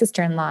of my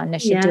sister-in-law,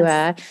 Nisha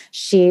Dua.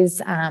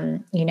 She's,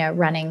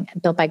 running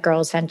Built by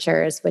Girls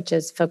Ventures, which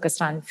is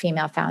focused on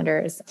female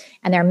founders.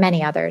 And there are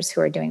many others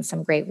who are doing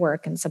some great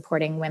work in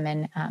supporting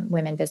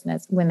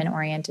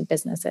women-oriented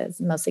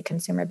businesses, mostly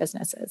consumer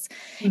businesses.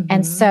 Mm-hmm.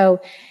 And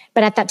so,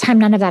 but at that time,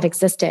 none of that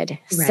existed.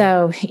 Right.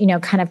 So,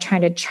 kind of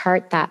trying to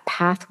chart that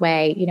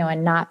pathway,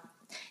 and not,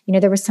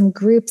 there were some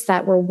groups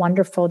that were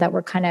wonderful that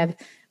were kind of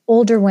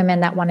older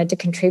women that wanted to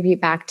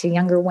contribute back to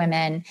younger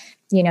women,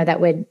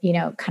 that would,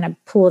 kind of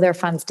pool their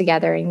funds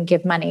together and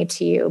give money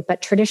to you.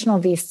 But traditional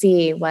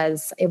VC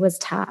it was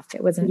tough.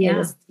 It wasn't, it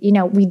was,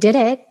 we did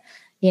it,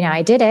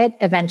 I did it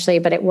eventually,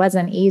 but it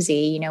wasn't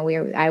easy.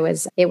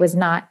 It was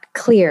not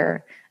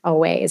clear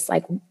always,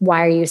 like,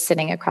 why are you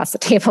sitting across the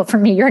table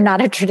from me? You're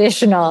not a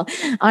traditional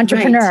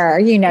entrepreneur.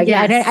 Right.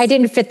 Yes. I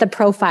didn't fit the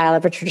profile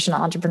of a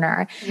traditional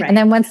entrepreneur. Right. And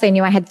then once they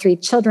knew I had 3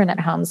 children at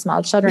home,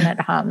 small children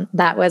at home,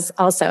 that was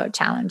also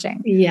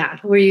challenging. Yeah.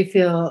 Where you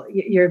feel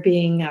you're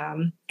being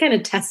kind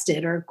of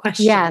tested or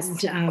questioned.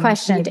 Yes.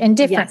 Questioned in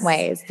different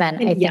ways than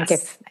I think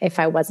if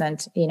I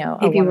wasn't,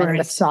 a woman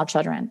with small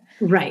children.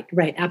 Right.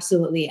 Right.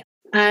 Absolutely.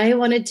 I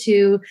wanted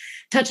to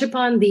touch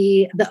upon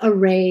the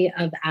array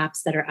of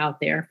apps that are out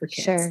there for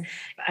kids. Sure.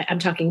 I'm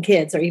talking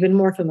kids are even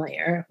more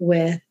familiar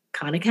with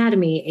Khan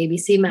Academy,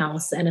 ABC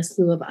Mouse, and a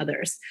slew of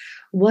others.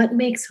 What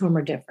makes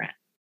Homer different?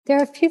 There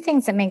are a few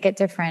things that make it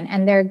different,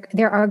 and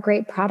there are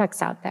great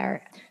products out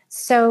there.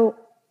 So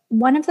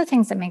one of the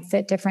things that makes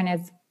it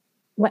different is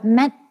what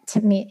meant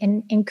to me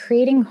in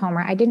creating Homer.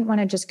 I didn't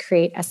want to just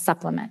create a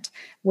supplement,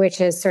 which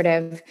is sort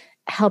of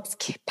helps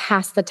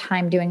pass the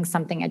time doing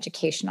something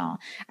educational.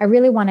 I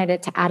really wanted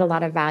it to add a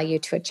lot of value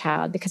to a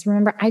child because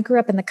remember, I grew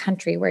up in the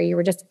country where you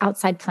were just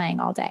outside playing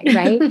all day,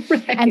 right?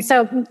 Right. And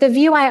so the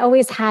view I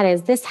always had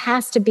is this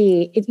has to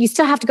be, you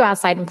still have to go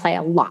outside and play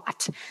a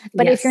lot.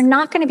 But if you're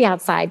not going to be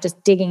outside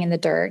just digging in the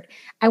dirt,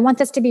 I want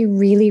this to be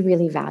really,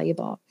 really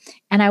valuable.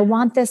 And I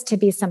want this to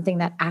be something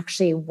that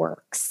actually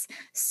works.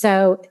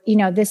 So,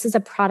 this is a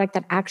product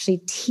that actually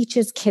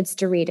teaches kids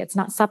to read. It's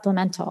not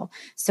supplemental.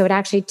 So it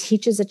actually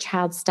teaches a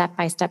child step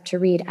by step to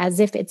read as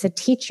if it's a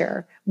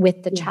teacher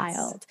with the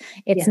child.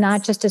 It's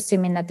not just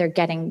assuming that they're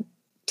getting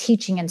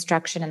teaching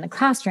instruction in the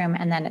classroom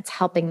and then it's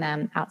helping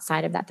them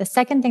outside of that. The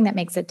second thing that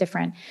makes it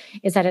different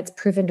is that it's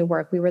proven to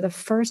work. We were the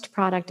first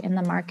product in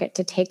the market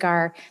to take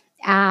our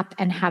app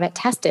and have it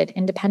tested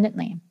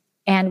independently.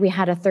 And we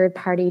had a third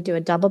party do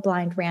a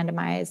double-blind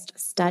randomized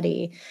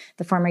study.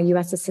 The former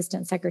U.S.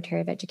 Assistant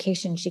Secretary of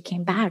Education, she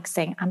came back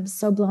saying, I'm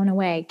so blown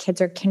away. Kids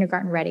are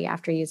kindergarten ready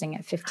after using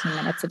it 15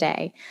 minutes a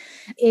day.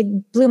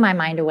 It blew my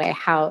mind away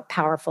how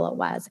powerful it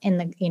was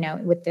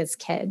with these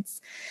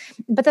kids.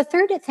 But the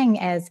third thing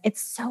is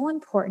it's so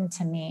important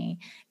to me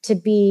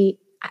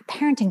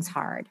parenting's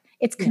hard.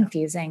 It's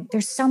confusing.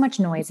 There's so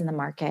much noise in the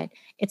market.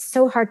 It's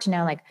so hard to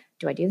know,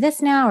 do I do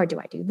this now or do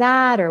I do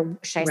that? Or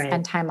should I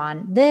spend time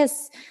on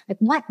this?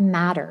 What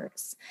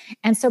matters?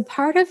 And so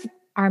part of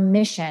our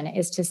mission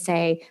is to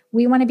say,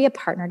 we want to be a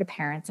partner to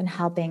parents in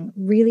helping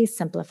really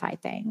simplify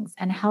things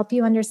and help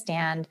you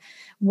understand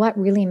what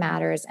really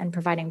matters and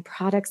providing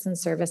products and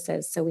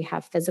services. So we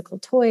have physical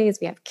toys,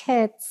 we have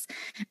kits.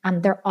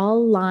 They're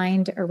all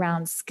lined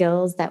around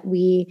skills that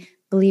we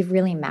believe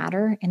really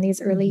matter in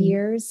these early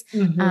years.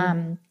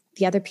 Mm-hmm.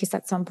 The other piece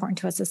that's so important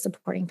to us is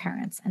supporting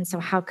parents. And so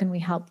how can we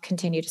help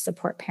continue to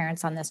support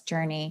parents on this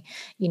journey,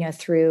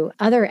 through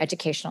other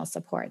educational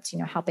supports,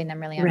 helping them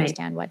really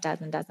understand what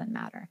does and doesn't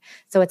matter.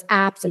 So it's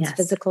apps, it's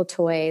physical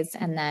toys,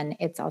 and then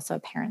it's also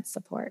parent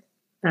support.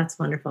 That's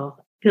wonderful.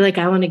 I feel like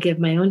I want to give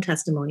my own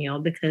testimonial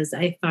because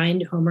I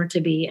find Homer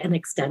to be an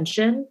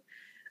extension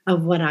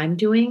of what I'm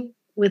doing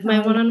with my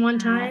one-on-one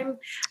time.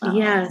 Oh.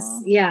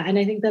 Yes. Yeah. And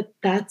I think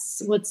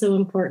that's what's so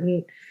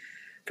important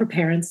for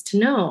parents to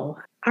know.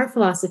 Our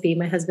philosophy,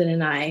 my husband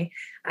and I,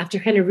 after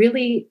kind of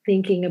really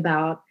thinking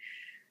about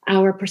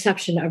our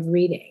perception of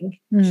reading,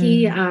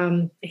 he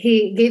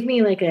gave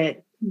me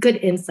a good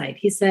insight.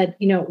 He said,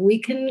 we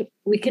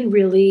can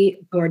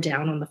really bore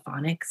down on the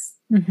phonics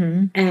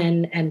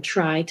and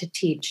try to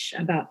teach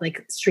about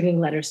stringing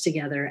letters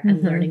together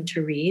and learning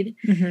to read.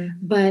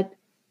 But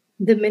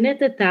the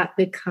minute that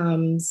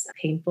becomes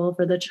painful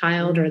for the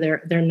child or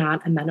they're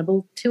not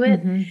amenable to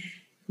it,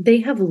 they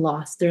have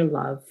lost their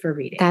love for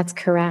reading. That's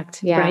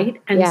correct. Yeah.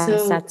 Right. And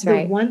so that's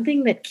the one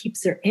thing that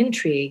keeps their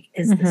intrigue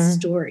is the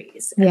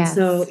stories. And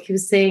so he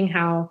was saying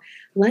how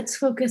let's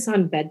focus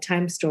on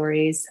bedtime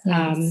stories.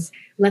 Yes.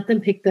 Let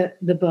them pick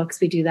the books.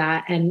 We do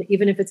that. And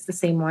even if it's the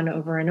same one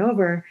over and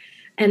over,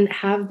 and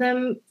have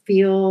them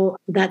feel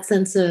that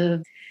sense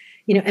of,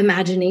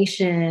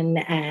 imagination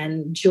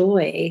and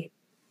joy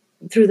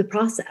through the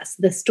process,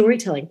 the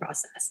storytelling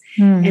process.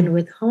 And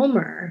with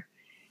Homer,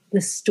 the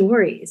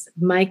stories.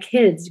 My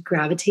kids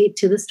gravitate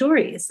to the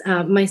stories.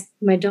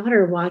 My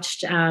daughter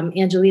watched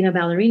Angelina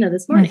Ballerina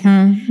this morning.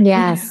 Mm-hmm.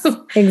 Yes,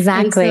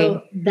 exactly. And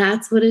so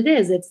that's what it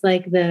is. It's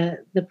like the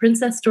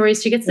princess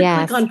stories. She gets to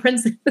click on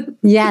princess.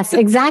 Yes,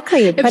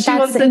 exactly. But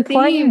that's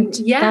important.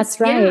 Yes, that's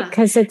right.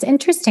 Because it's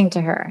interesting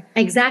to her.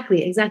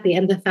 Exactly.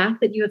 And the fact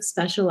that you have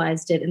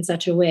specialized it in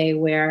such a way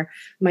where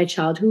my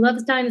child who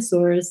loves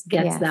dinosaurs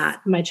gets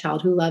that. My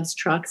child who loves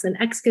trucks and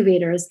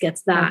excavators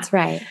gets that. That's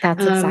right.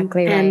 That's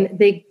exactly right. And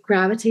they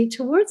gravitate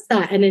towards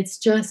that. And it's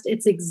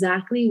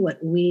exactly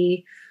what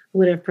we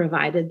would have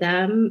provided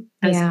them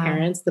as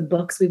parents, the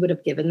books we would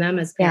have given them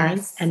as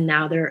parents. And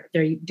now they're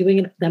doing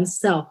it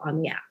themselves on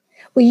the app.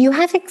 Well, you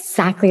have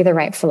exactly the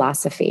right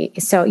philosophy.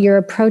 So your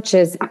approach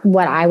is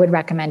what I would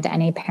recommend to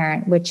any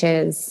parent, which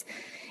is,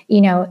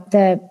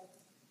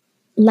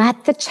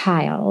 let the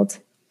child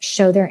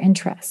show their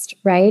interest,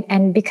 right?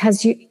 And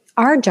because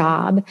our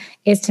job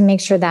is to make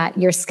sure that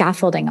you're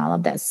scaffolding all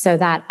of this so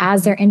that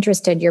as they're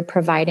interested, you're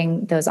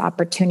providing those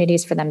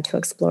opportunities for them to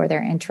explore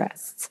their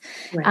interests.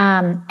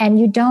 Right. And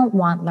you don't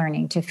want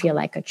learning to feel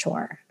like a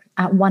chore.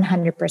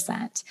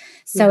 100%.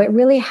 So it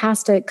really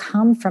has to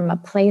come from a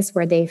place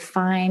where they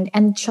find,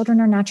 and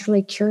children are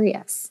naturally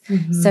curious.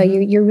 Mm-hmm. So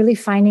you're really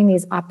finding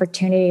these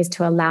opportunities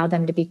to allow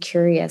them to be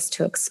curious,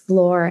 to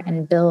explore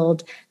and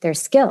build their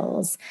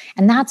skills.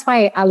 And that's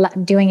why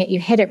doing it,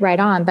 you hit it right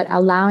on, but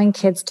allowing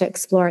kids to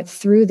explore it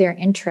through their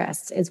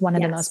interests is one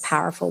of the most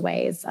powerful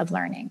ways of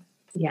learning.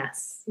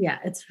 Yes. Yeah.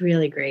 It's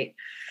really great.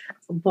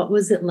 What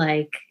was it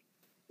like,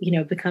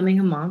 becoming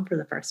a mom for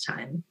the first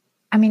time?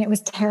 I mean, it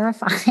was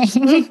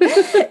terrifying.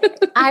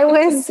 I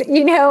was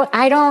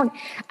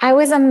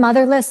a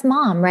motherless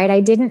mom, right? I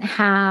didn't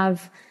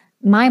have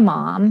my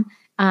mom.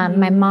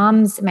 My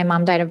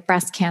mom died of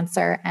breast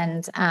cancer,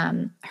 and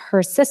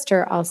her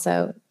sister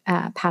also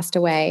passed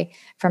away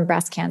from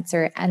breast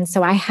cancer. And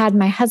so I had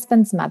my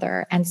husband's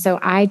mother. And so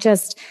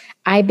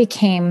I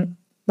became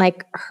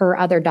like her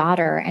other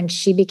daughter, and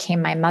she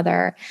became my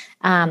mother,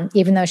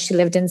 even though she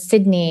lived in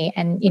Sydney,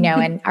 and,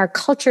 and our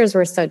cultures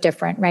were so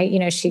different,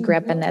 right? She grew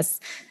up in this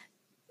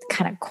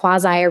kind of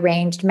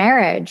quasi-arranged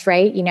marriage,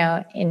 right?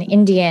 In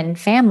Indian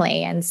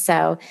family. And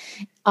so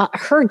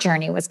her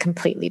journey was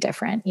completely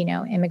different,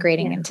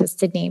 immigrating into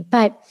Sydney.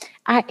 But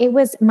it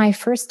was my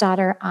first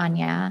daughter,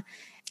 Anya,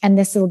 and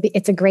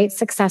it's a great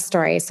success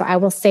story. So I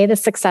will say the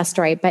success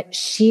story, but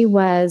she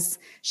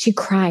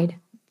cried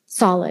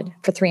solid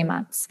for 3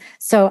 months.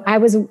 So I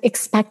was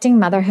expecting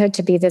motherhood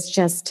to be this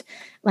just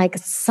like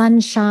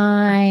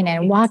sunshine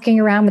and walking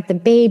around with the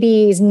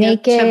babies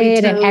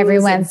naked and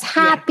everyone's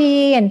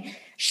happy. And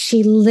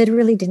she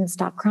literally didn't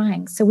stop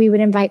crying. So we would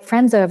invite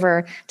friends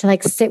over to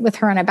sit with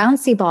her on a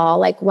bouncy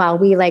ball, while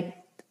we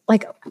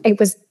it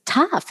was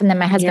tough. And then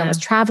my husband was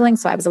traveling,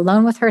 so I was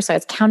alone with her. So I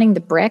was counting the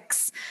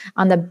bricks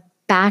on the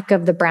back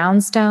of the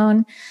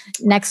brownstone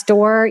next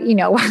door,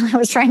 while I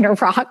was trying to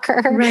rock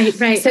her.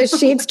 Right. So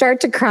she'd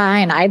start to cry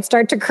and I'd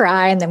start to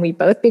cry, and then we'd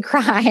both be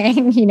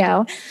crying,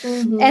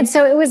 Mm-hmm. And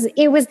so it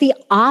was the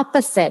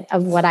opposite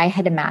of what I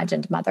had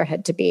imagined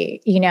motherhood to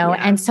be,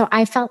 and so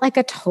I felt like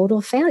a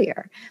total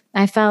failure.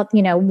 I felt,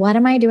 what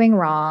am I doing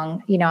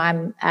wrong?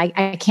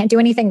 I can't do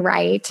anything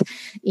right,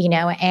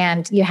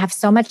 and you have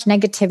so much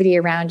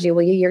negativity around you.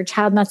 Well, your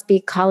child must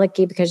be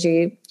colicky because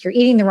you're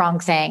eating the wrong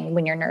thing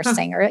when you're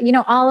nursing, or,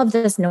 all of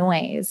this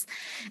noise.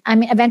 I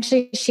mean,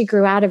 eventually she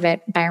grew out of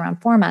it by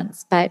around 4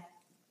 months, but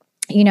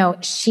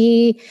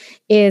she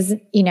is,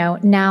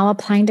 now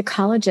applying to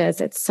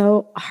colleges. It's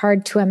so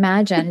hard to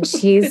imagine.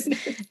 She's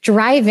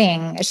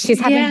driving. She's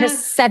having her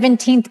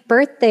 17th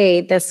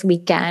birthday this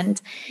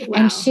weekend. Wow.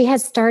 And she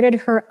has started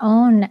her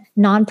own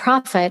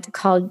nonprofit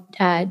called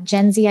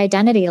Gen Z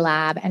Identity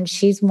Lab. And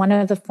she's one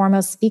of the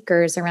foremost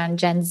speakers around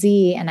Gen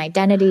Z and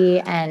identity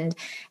and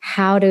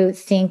how to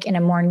think in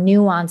a more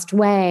nuanced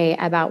way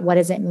about what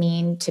does it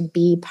mean to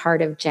be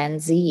part of Gen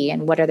Z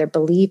and what are their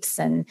beliefs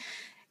and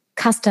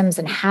customs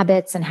and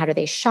habits, and how do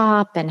they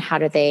shop, and how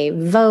do they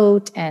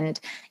vote, and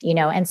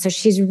and so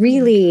she's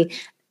really,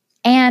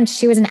 and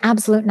she was an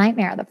absolute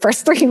nightmare the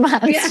first 3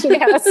 months.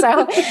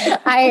 So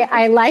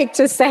I like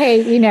to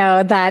say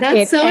that that's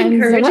it so ends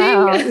encouraging.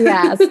 Well.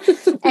 Yes,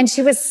 and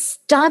she was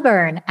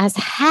stubborn as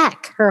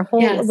heck. Her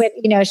whole,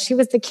 she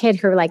was the kid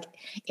who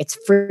it's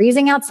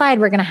freezing outside.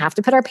 We're going to have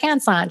to put our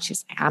pants on.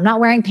 She's like, I'm not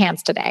wearing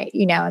pants today,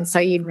 and so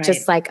you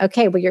just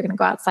okay, well, you're going to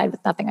go outside with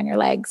nothing on your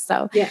legs.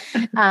 So,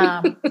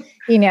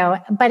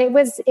 but it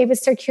was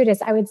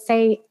circuitous. I would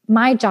say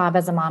my job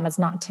as a mom is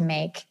not to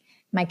make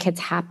my kids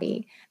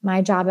happy.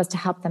 My job is to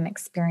help them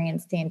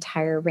experience the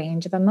entire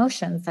range of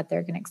emotions that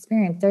they're going to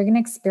experience. They're going to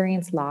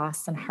experience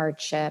loss and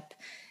hardship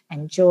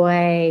and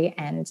joy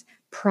and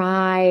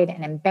pride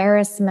and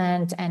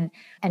embarrassment and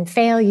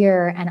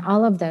failure and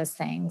all of those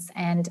things.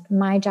 And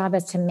my job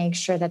is to make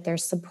sure that they're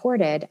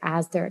supported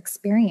as they're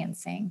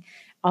experiencing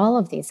all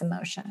of these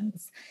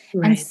emotions.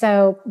 Right. And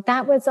so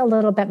that was a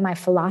little bit my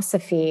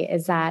philosophy,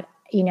 is that,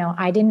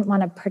 I didn't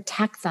want to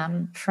protect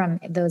them from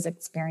those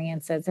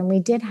experiences. And we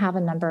did have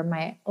a number.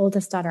 My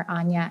oldest daughter,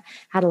 Anya,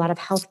 had a lot of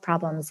health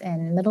problems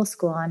in middle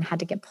school and had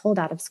to get pulled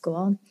out of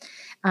school.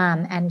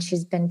 And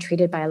she's been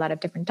treated by a lot of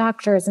different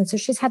doctors. And so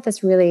she's had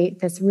this really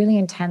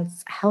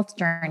intense health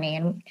journey.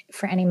 And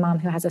for any mom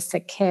who has a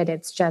sick kid,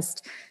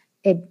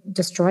 it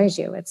destroys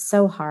you. It's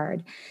so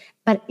hard.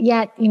 But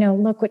yet,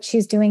 look what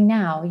she's doing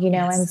now,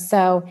 Yes. and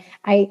so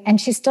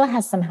and she still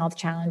has some health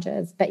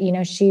challenges, but,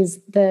 she's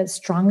the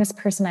strongest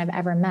person I've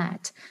ever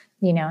met,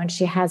 and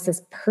she has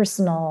this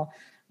personal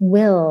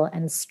will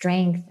and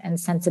strength and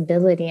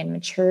sensibility and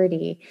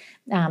maturity,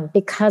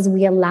 because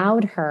we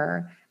allowed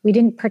her, we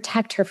didn't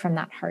protect her from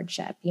that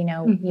hardship,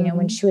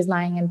 when she was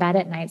lying in bed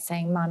at night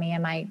saying, "Mommy,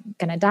 am I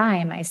going to die?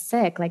 Am I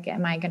sick? Like,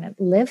 am I going to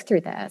live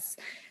through this?"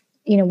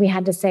 We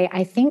had to say,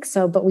 "I think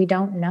so, but we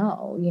don't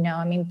know."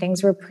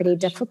 Things were pretty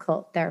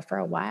difficult there for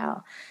a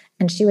while.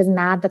 And she was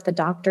mad that the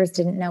doctors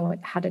didn't know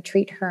how to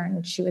treat her.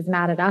 And she was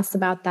mad at us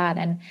about that.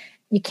 And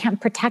you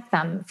can't protect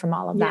them from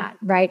all of that,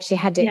 right? She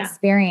had to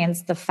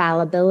experience the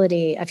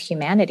fallibility of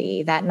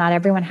humanity, that not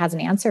everyone has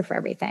an answer for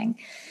everything,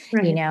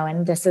 Right.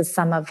 And this is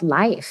some of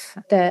life.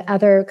 The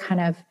other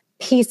kind of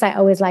piece I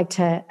always like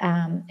to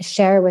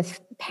share with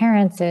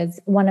parents is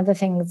one of the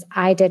things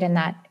I did, and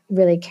that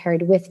really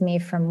carried with me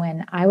from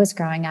when I was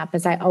growing up,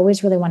 is I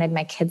always really wanted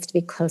my kids to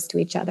be close to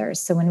each other.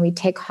 So when we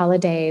take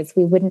holidays,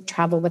 we wouldn't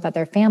travel with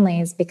other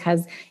families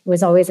because it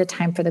was always a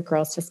time for the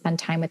girls to spend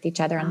time with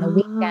each other on the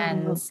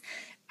weekends.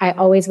 I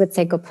always would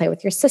say, go play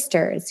with your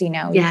sisters, you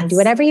can do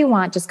whatever you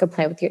want, just go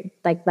play with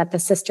let the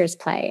sisters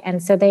play.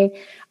 And so they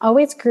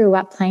always grew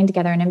up playing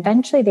together. And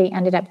eventually they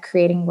ended up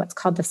creating what's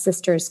called the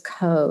Sisters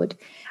Code,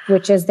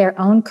 which is their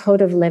own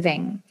code of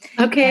living.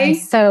 Okay. And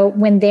so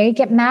when they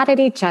get mad at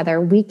each other,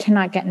 we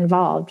cannot get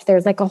involved.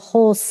 There's like a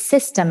whole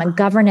system, a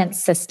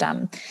governance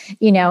system,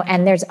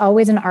 and there's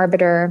always an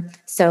arbiter.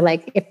 So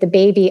like if the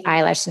baby,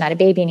 Eilish, not a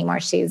baby anymore,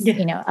 she's,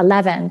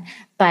 11.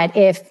 But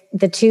if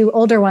the two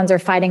older ones are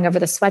fighting over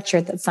the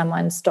sweatshirt that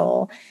someone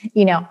stole,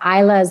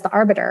 Isla is the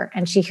arbiter,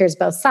 and she hears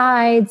both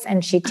sides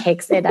and she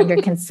takes it under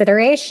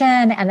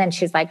consideration. And then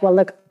she's like, "Well,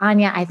 look,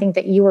 Anya, I think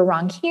that you were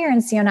wrong here.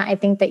 And Siona, I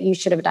think that you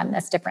should have done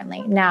this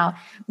differently. Now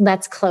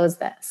let's close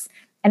this."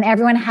 And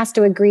everyone has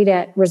to agree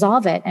to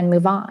resolve it and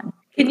move on.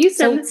 Can you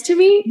send this to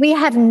me? We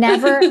have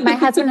never, my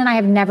husband and I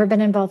have never been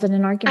involved in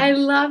an argument. I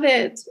love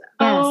it. Yes.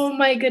 Oh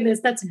my goodness.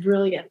 That's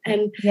brilliant.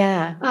 And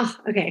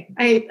okay.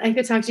 I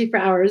could talk to you for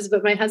hours,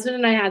 but my husband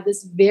and I had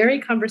this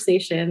very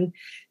conversation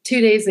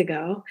 2 days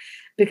ago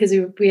because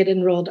we had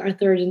enrolled our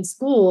third in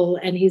school,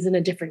 and he's in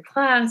a different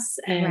class,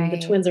 and the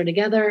twins are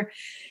together.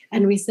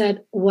 And we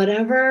said,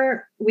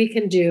 whatever we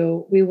can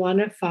do, we want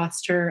to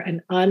foster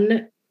an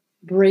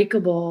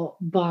unbreakable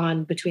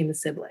bond between the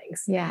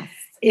siblings. Yes.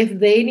 If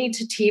they need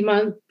to team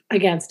up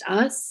against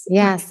us,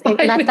 let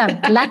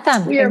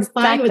them. We are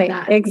fine with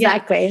that.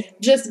 Exactly. Yeah.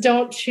 Just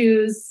don't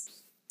choose,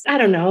 I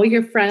don't know,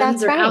 your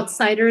friends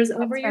outsiders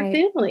over your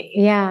family.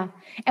 Yeah.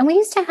 And we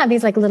used to have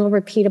these like little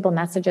repeatable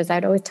messages.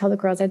 I'd always tell the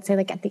girls, I'd say,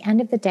 like, at the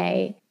end of the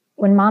day,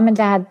 when mom and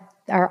dad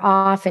are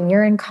off and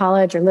you're in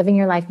college or living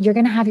your life, you're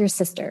going to have your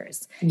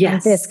sisters. Yes.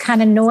 And this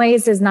kind of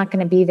noise is not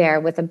going to be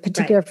there with a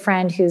particular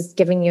friend who's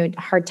giving you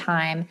a hard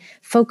time.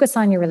 Focus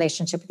on your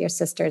relationship with your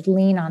sisters.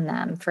 Lean on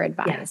them for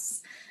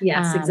advice.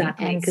 Yes,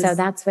 exactly. And so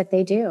that's what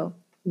they do.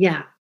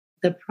 Yeah.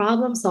 The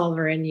problem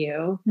solver in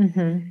you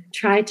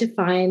tried to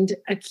find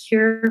a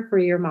cure for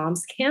your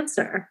mom's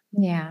cancer.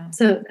 Yeah.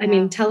 So, I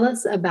mean, tell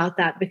us about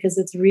that, because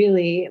it's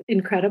really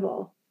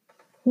incredible.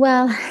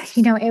 Well,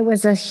 it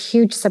was a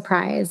huge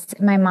surprise.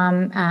 My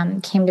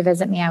mom came to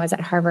visit me. I was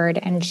at Harvard,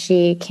 and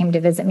she came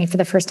to visit me for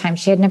the first time.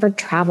 She had never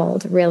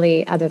traveled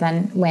really, other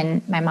than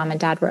when my mom and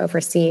dad were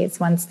overseas.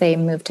 Once they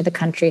moved to the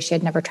country, she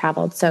had never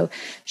traveled. So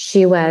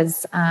she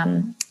was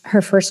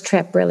her first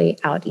trip really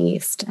out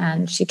east,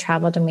 and she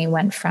traveled, and we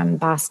went from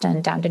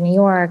Boston down to New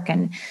York,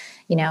 and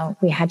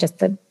we had just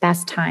the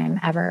best time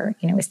ever.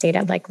 We stayed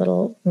at like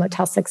little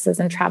Motel 6s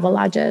and travel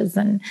lodges,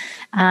 and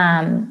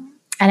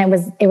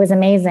it was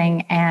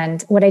amazing.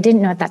 And what I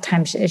didn't know at that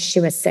time is she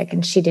was sick,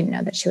 and she didn't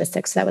know that she was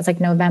sick. So that was like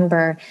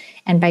November.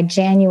 And by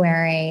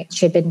January,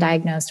 she had been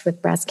diagnosed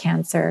with breast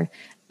cancer.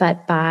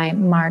 But by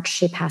March,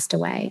 she passed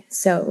away.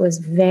 So it was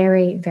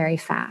very, very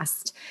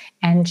fast.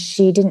 And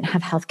she didn't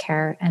have health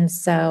care. And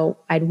so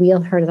I'd wheel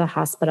her to the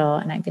hospital,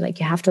 and I'd be like,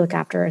 "You have to look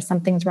after her.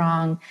 Something's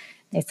wrong."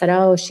 They said,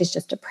 "Oh, she's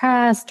just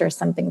depressed, or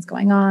something's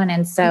going on."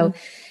 And so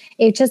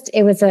it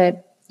was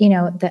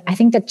I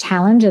think the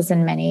challenges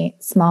in many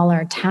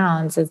smaller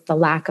towns is the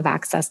lack of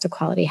access to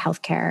quality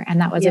healthcare. And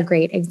that was a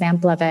great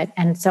example of it.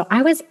 And so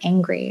I was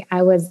angry.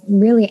 I was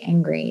really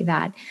angry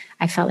that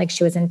I felt like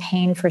she was in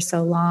pain for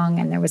so long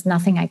and there was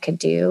nothing I could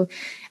do.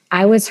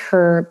 I was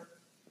her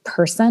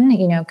person,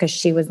 because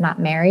she was not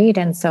married.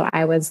 And so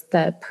I was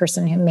the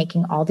person who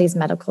making all these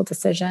medical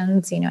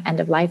decisions, end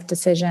of life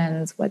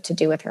decisions, what to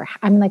do with her.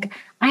 I'm like,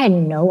 I had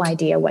no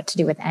idea what to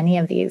do with any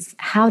of these,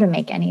 how to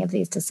make any of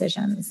these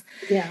decisions.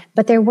 Yeah.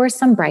 But there were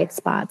some bright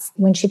spots.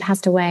 When she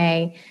passed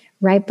away,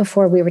 right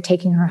before we were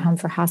taking her home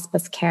for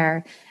hospice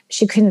care,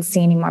 she couldn't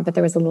see anymore, but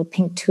there was a little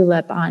pink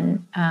tulip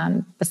on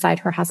beside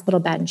her hospital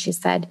bed. And she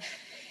said,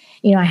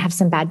 I have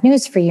some bad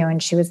news for you.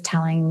 And she was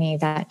telling me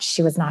that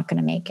she was not going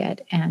to make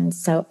it. And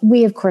so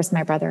we, of course,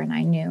 my brother and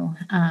I knew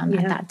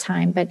at that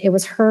time, but it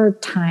was her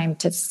time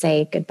to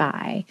say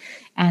goodbye.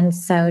 And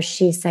so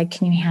she said,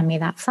 can you hand me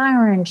that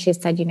flower? And she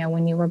said,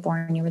 when you were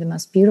born, you were the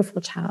most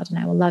beautiful child, and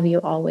I will love you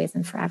always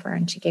and forever.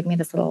 And she gave me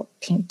this little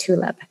pink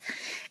tulip.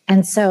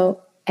 And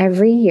so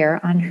every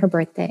year on her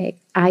birthday,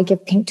 I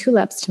give pink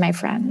tulips to my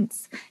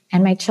friends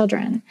and my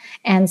children.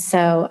 And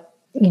so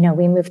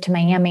we moved to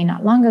Miami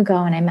not long ago,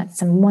 and I met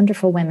some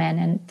wonderful women.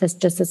 And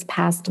this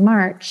past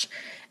March,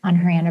 on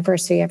her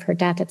anniversary of her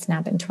death, it's now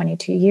been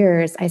 22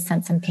 years, I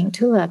sent some pink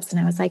tulips.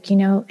 And I was like,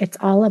 it's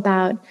all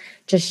about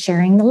just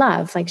sharing the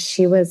love. Like,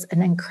 she was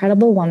an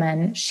incredible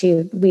woman.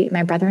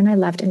 My brother and I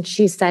left, and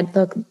she said,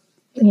 look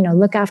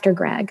after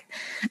Greg.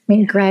 I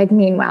mean, Greg,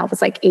 meanwhile,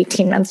 was like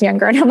 18 months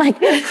younger. And I'm like,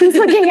 who's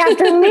looking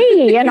after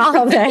me in all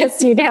of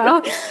this,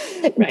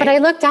 Right. But I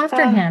looked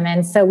after him.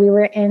 And so we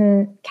were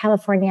in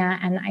California,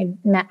 and I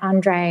met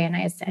Andre, and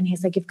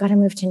he's like, you've got to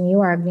move to New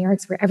York. New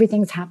York's where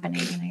everything's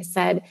happening. And I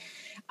said,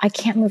 I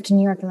can't move to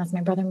New York unless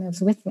my brother moves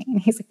with me. And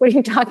he's like, what are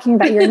you talking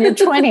about? You're in your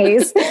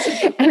 20s.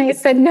 And I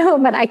said, no,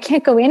 but I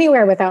can't go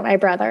anywhere without my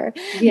brother.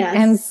 Yes.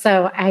 And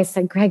so I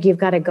said, Greg, you've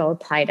got to go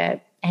apply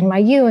to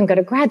NYU and go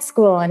to grad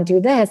school and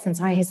do this. And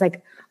so he's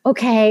like,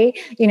 okay,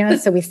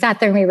 so we sat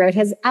there and we wrote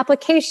his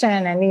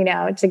application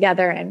and,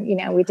 together, and,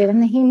 we did,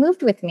 and he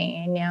moved with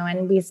me,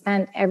 and we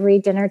spent every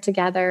dinner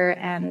together.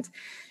 And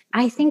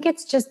I think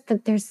it's just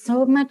that there's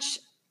so much,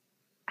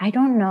 I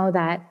don't know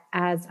that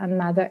as a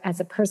mother,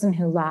 as a person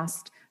who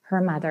lost her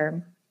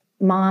mother,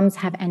 moms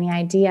have any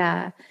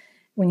idea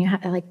when you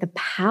have like the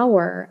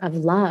power of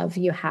love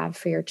you have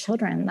for your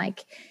children.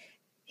 Like,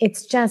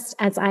 it's just,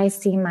 as I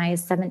see my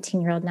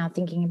 17-year-old now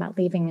thinking about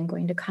leaving and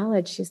going to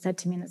college, she said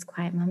to me in this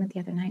quiet moment the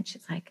other night,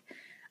 she's like,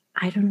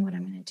 I don't know what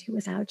I'm going to do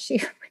without you.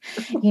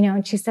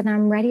 And she said,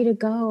 I'm ready to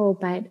go,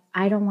 but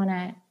I don't want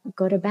to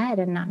go to bed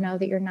and not know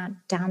that you're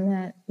not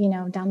down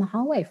the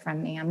hallway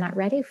from me. I'm not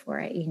ready for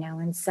it,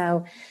 And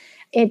so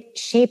it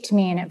shaped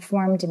me and it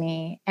formed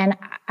me. And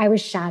I was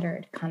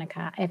shattered,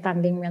 Kanika, if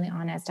I'm being really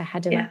honest. I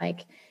had to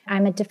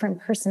I'm a different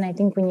person. I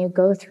think when you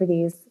go through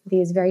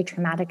these very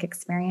traumatic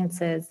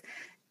experiences,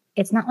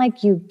 it's not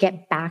like you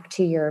get back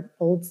to your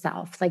old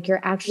self, like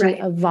you're actually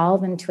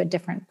evolve into a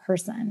different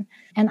person.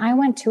 And I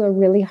went to a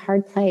really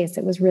hard place.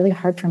 It was really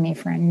hard for me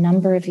for a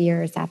number of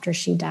years after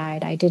she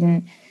died.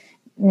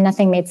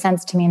 Nothing made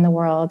sense to me in the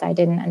world. I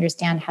didn't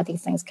understand how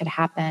these things could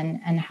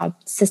happen and how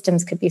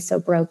systems could be so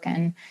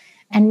broken,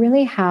 and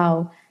really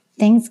how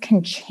things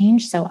can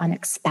change so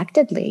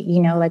unexpectedly,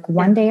 like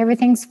one day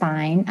everything's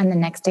fine and the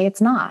next day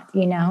it's not,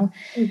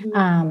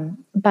 Mm-hmm.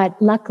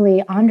 But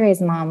luckily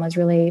Andre's mom was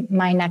really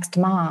my next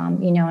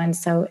mom,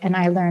 and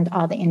I learned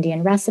all the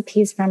Indian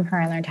recipes from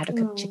her. I learned how to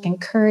cook chicken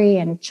curry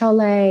and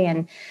chole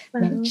and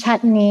mint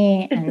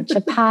chutney and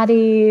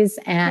chapatis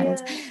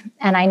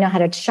and I know how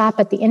to shop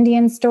at the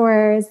Indian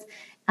stores.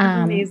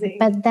 Amazing.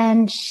 But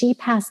then she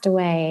passed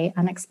away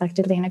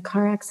unexpectedly in a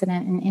car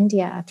accident in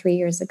India 3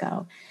 years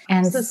ago.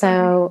 And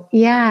so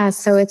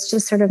it's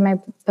just sort of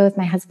both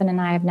my husband and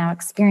I have now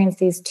experienced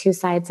these two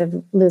sides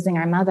of losing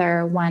our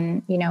mother,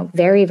 one,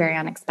 very, very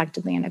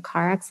unexpectedly in a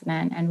car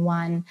accident, and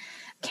one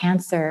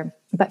cancer.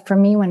 But for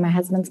me, when my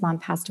husband's mom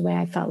passed away,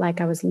 I felt like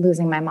I was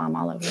losing my mom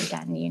all over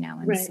again,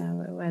 and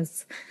so it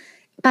was...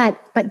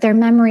 But their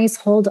memories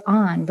hold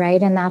on,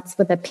 right? And that's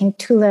with the pink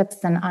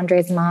tulips, and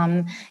Andre's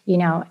mom,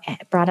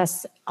 brought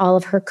us all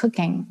of her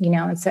cooking,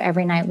 and so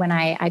every night when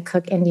I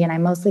cook Indian, I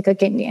mostly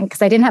cook Indian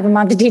because I didn't have a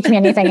mom to teach me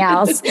anything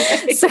else.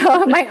 So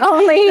I'm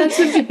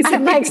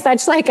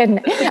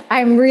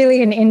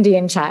really an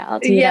Indian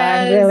child.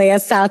 I'm really a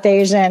South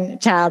Asian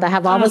child. I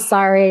have all the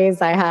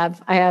saris. I have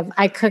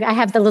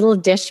the little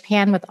dish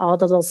pan with all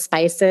the little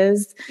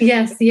spices.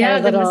 Yes. Yeah.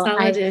 The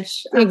masala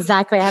dish.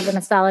 Exactly. I have the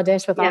masala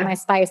dish with all my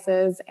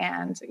spices,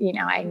 and you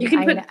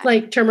can put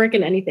like turmeric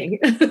in anything. You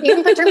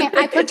can put turmeric.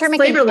 I put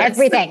turmeric in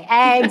everything,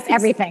 eggs,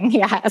 everything.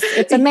 Yes.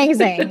 It's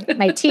amazing.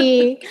 My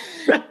tea.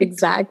 Right.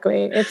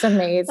 Exactly. It's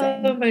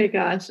amazing. Oh my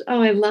gosh.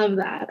 Oh, I love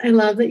that. I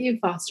love that you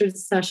fostered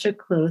such a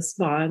close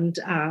bond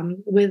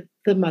with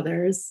the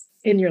mothers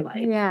in your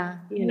life. Yeah.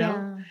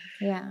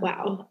 Yeah.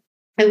 Wow.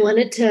 I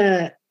wanted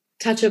to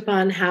touch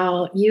upon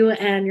how you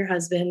and your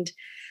husband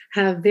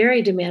have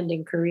very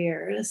demanding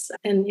careers.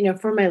 And,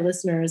 for my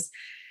listeners,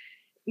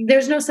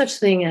 there's no such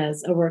thing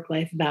as a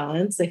work-life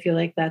balance. I feel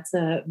like that's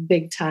a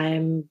big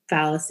time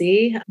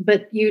fallacy,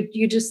 but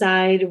you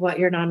decide what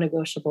your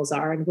non-negotiables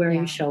are and where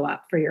you show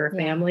up for your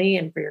family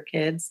and for your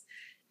kids,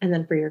 and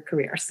then for your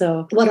career.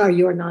 So what are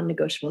your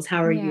non-negotiables?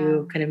 How are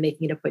you kind of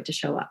making it a point to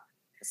show up?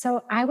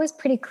 So I was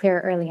pretty clear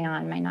early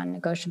on, my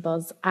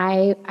non-negotiables.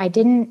 I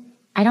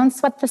don't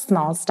sweat the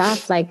small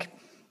stuff. Like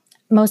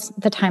most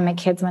of the time my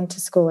kids went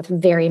to school with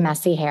very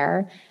messy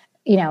hair.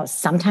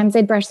 sometimes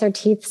they'd brush their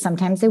teeth,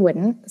 sometimes they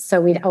wouldn't. So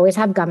we'd always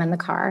have gum in the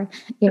car,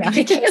 in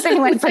case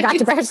anyone forgot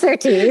to brush their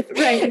teeth,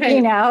 right.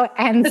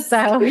 And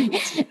so,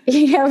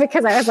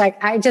 because I was like,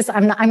 I'm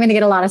going to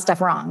get a lot of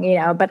stuff wrong,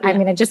 but I'm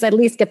going to just at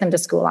least get them to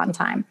school on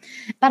time.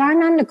 But our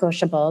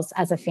non-negotiables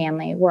as a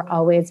family were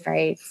always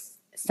very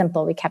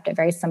simple. We kept it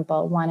very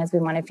simple. One is we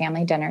wanted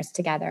family dinners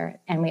together,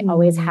 and we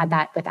always had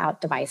that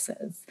without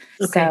devices.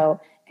 Okay. So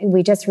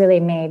we just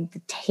really made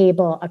the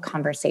table a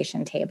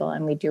conversation table,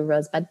 and we do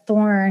rosebud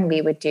thorn.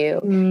 We would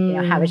do,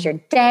 how was your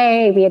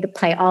day? We had to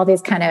play all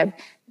these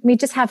we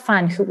just have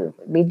fun. Who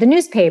read the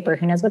newspaper?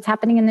 Who knows what's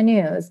happening in the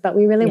news? But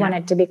we really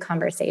wanted to be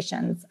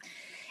conversations.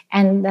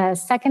 And the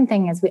second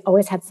thing is we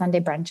always had Sunday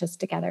brunches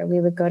together.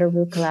 We would go to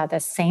Rucola, the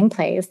same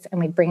place,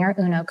 and we'd bring our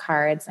Uno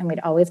cards, and we'd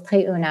always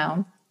play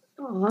Uno.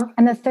 Aww.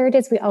 And the third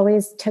is we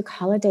always took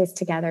holidays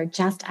together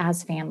just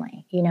as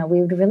family.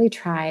 We would really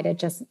try to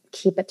just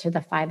keep it to the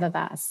five of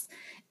us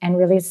and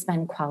really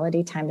spend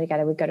quality time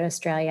together. We'd go to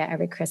Australia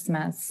every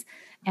Christmas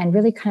and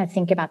really kind of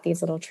think about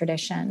these little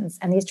traditions.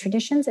 And these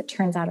traditions, it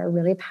turns out, are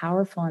really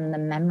powerful in the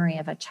memory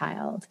of a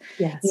child.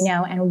 Yes.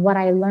 And what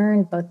I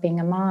learned both being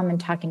a mom and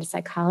talking to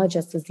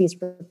psychologists is these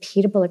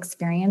repeatable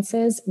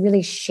experiences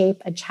really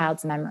shape a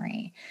child's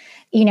memory.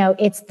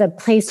 It's the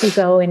place you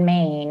go in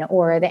Maine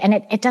and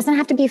it doesn't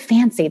have to be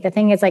fancy. The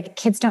thing is, like,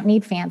 kids don't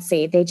need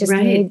fancy. They just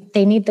need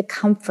the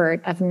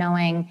comfort of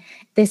knowing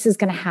this is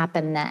going to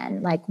happen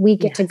then. Like, we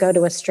get to go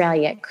to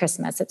Australia at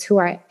Christmas. It's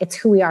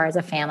who we are as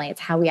a family.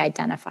 It's how we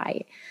identify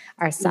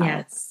ourselves.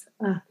 Yes.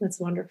 Oh, that's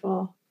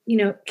wonderful.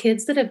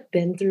 Kids that have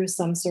been through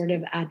some sort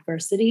of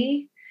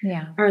adversity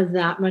are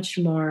that much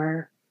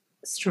more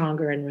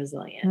stronger and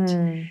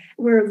resilient.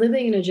 We're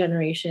living in a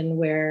generation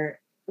where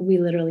we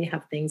literally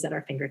have things at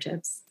our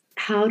fingertips.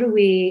 How do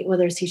we,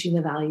 whether it's teaching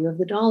the value of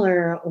the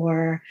dollar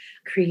or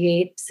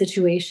create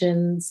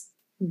situations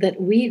that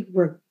we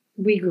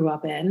grew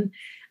up in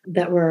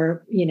that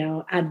were,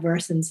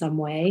 adverse in some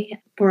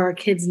way for our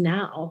kids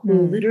now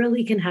who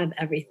literally can have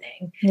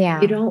everything.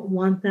 Yeah. You don't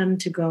want them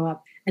to grow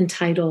up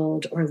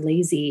entitled or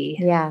lazy.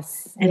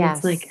 Yes. And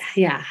it's like,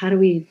 how do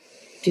we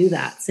do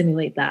that,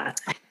 simulate that?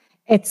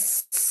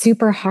 It's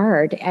super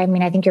hard. I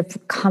mean, I think you're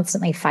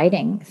constantly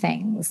fighting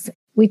things.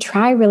 We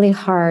try really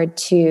hard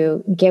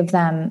to give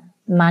them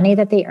money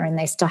that they earn.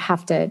 They still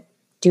have to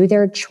do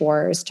their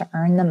chores to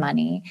earn the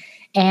money.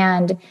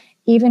 And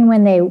even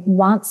when they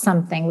want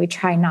something, we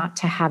try not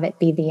to have it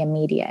be the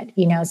immediate,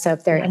 so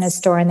if they're in a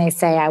store and they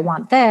say, I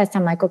want this,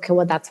 I'm like, okay,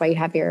 well, that's why you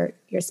have your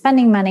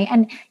spending money,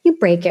 and you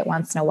break it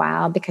once in a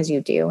while because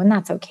you do, and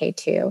that's okay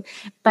too.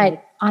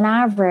 But on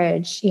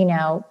average, even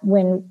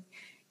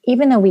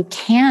though we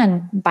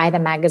can buy the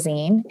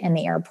magazine in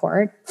the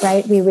airport,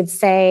 right? We would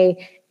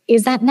say,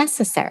 is that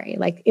necessary?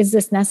 Like, is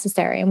this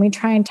necessary? And we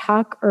try and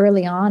talk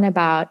early on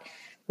about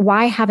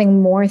why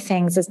having more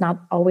things is not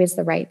always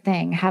the right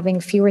thing. Having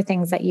fewer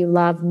things that you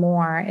love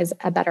more is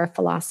a better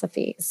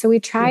philosophy. So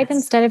we tried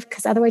instead of,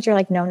 because otherwise you're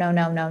like, no,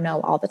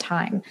 all the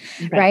time,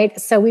 right?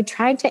 So we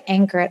tried to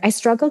anchor it. I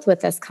struggled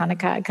with this,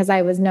 Kanika, because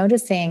I was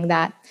noticing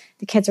that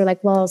the kids are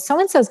like, well,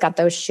 so-and-so's got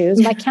those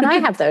shoes. Why can't I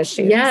have those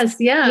shoes? Yes,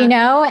 yeah.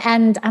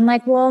 And I'm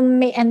like, well,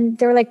 and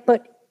they're like,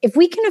 but if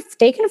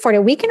they can afford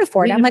it, we can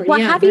afford it. I'm like, well,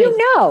 how do you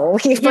know?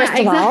 First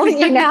of all,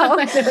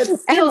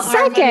 and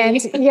second,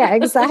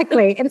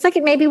 exactly. And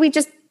second, maybe we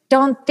just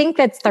don't think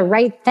that's the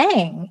right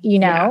thing,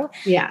 to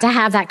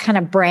have that kind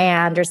of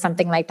brand or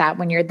something like that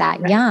when you're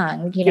that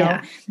young,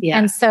 Yeah.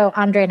 And so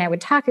Andre and I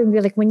would talk and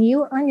be like, when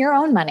you earn your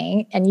own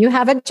money and you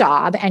have a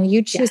job and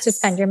you choose to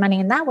spend your money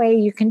in that way,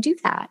 you can do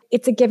that.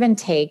 It's a give and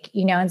take,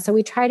 and so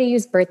we try to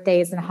use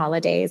birthdays and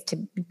holidays to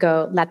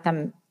go let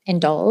them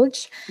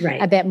indulge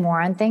a bit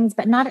more on things,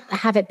 but not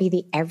have it be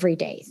the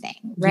everyday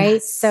thing,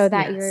 right? So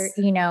that you're,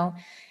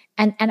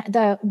 and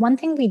the one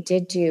thing we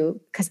did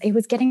do, because it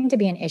was getting to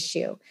be an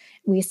issue,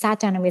 we sat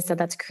down and we said,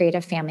 let's create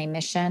a family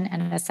mission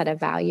and a set of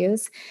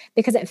values,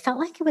 because it felt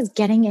like it was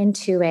getting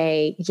into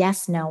a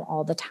yes, no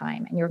all the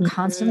time. And you're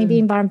constantly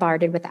being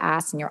bombarded with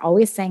asks and you're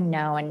always saying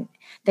no. And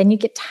then you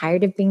get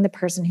tired of being the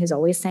person who's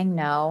always saying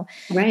no.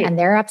 Right. And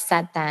they're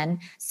upset then.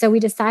 So we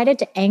decided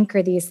to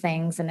anchor these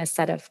things in a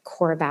set of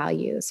core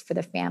values for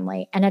the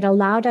family. And it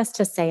allowed us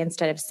to say,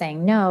 instead of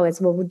saying no, is,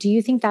 well, do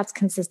you think that's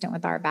consistent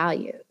with our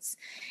values?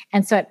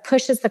 And so it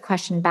pushes the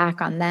question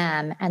back on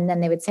them. And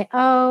then they would say,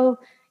 oh,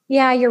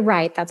 yeah, you're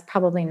right. That's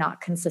probably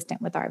not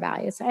consistent with our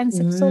values. And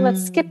so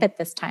let's skip it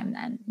this time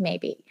then,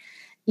 maybe,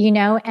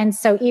 And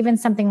so even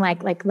something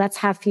like let's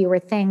have fewer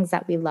things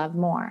that we love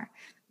more,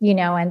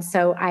 And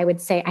so I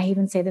would say, I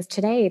even say this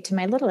today to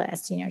my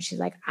littlest, she's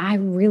like, I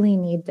really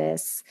need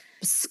this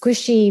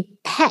squishy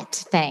pet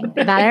thing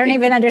that I don't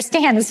even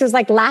understand. This was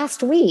like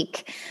last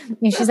week.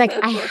 And she's like,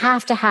 I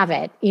have to have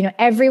it.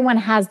 Everyone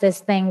has this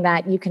thing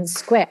that you can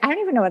squish. I don't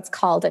even know what it's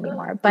called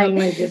anymore. But, oh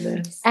my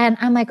goodness. And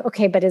I'm like,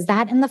 okay, but is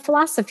that in the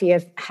philosophy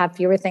of have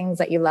fewer things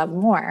that you love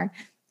more?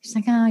 She's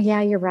like, oh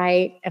yeah, you're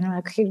right. And I'm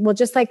like, okay, well,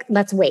 just like,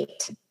 let's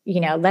wait,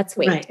 let's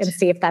wait and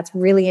see if that's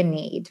really a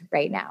need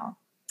right now.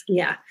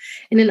 Yeah.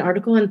 In an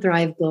article in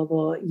Thrive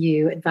Global,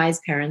 you advise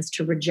parents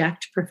to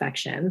reject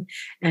perfection.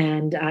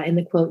 And in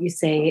the quote, you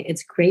say,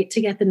 it's great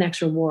to get the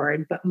next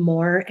reward, but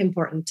more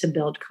important to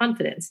build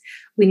confidence.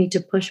 We need to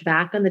push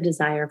back on the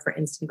desire for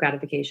instant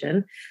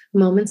gratification.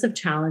 Moments of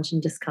challenge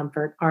and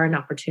discomfort are an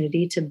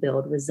opportunity to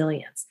build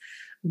resilience.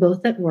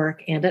 Both at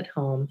work and at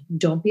home,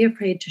 don't be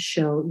afraid to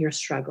show your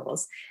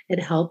struggles.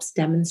 It helps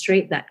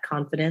demonstrate that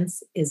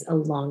confidence is a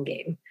long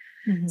game.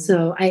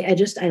 So I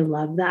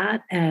love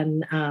that.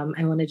 And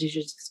I wanted to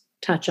just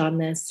touch on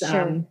this,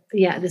 Sure.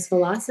 this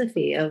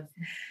philosophy of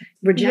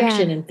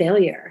rejection Yeah. and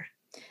failure.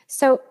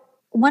 So,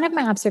 one of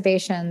my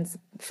observations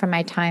from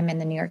my time in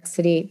the New York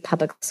City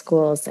public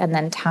schools and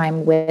then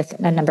time with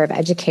a number of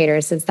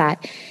educators is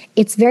that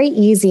it's very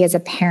easy as a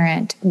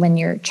parent when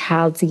your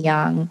child's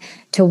young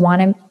to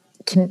want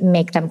to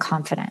make them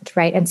confident,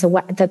 right? And so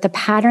what the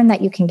pattern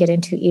that you can get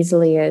into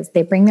easily is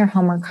they bring their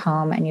homework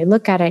home and you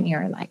look at it and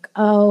you're like,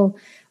 oh,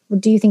 well,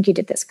 do you think you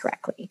did this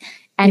correctly?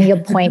 And you'll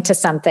point to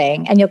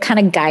something and you'll kind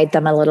of guide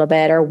them a little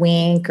bit or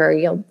wink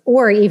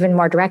or even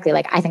more directly,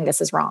 like, I think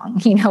this is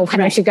wrong. Why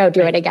don't you go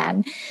do it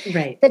again?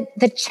 Right.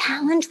 The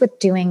challenge with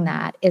doing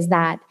that is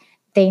that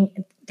there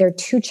are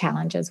two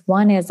challenges.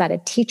 One is that a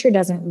teacher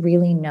doesn't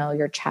really know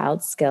your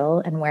child's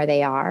skill and where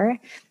they are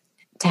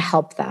to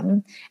help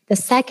them. The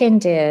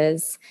second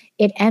is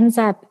it ends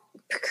up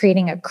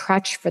creating a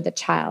crutch for the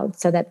child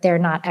so that they're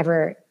not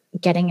ever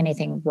getting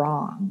anything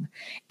wrong.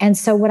 And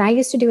so what I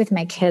used to do with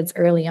my kids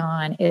early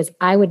on is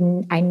I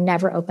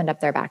never opened up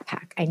their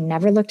backpack. I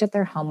never looked at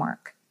their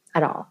homework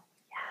at all.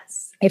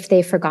 Yes. If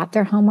they forgot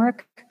their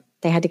homework,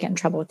 they had to get in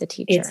trouble with the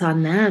teacher. It's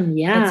on them.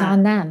 Yeah. It's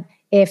on them.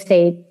 If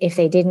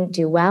they didn't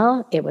do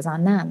well, it was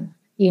on them.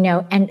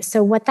 And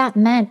so what that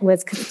meant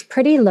was, because it's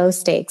pretty low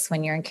stakes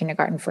when you're in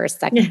kindergarten,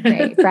 first, second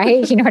grade,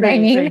 right? You know what I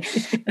mean?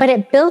 Right. But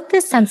it built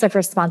this sense of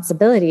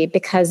responsibility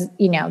because,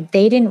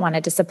 they didn't want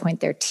to disappoint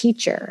their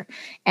teacher.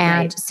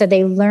 And so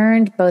they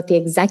learned both the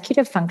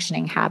executive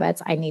functioning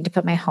habits. I need to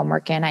put my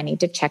homework in. I need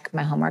to check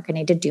my homework. I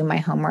need to do my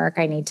homework.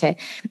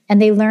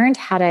 And they learned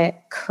how to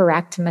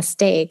correct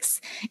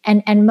mistakes.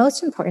 And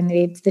most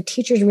importantly, the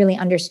teachers really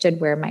understood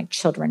where my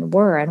children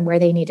were and where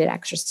they needed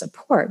extra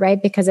support,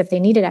 right? Because if they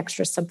needed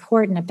extra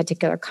support in a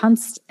particular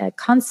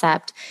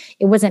concept,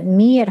 it wasn't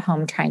me at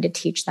home trying to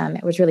teach them.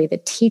 It was really the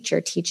teacher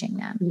teaching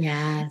them.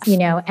 Yes.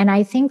 And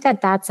I think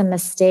that that's a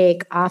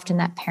mistake often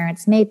that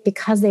parents make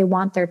because they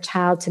want their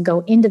child to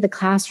go into the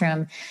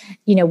classroom,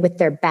 with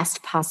their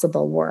best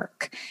possible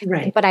work.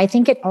 Right. But I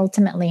think it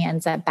ultimately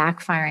ends up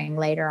backfiring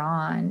later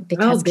on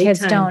because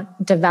kids don't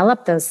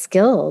develop those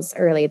skills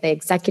early, the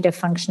executive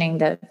functioning,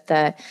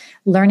 the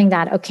learning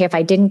that, okay, if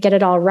I didn't get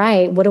it all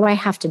right, what do I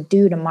have to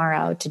do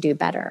tomorrow to do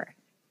better?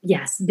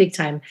 Yes, big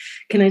time.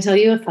 Can I tell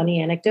you a funny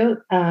anecdote?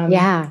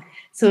 Yeah.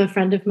 So a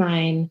friend of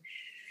mine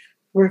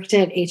worked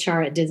at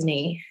HR at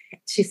Disney.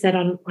 She said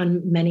on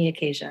many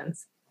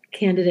occasions,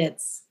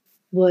 candidates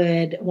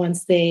would,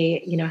 once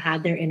they,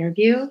 had their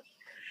interview,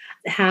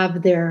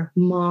 have their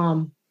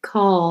mom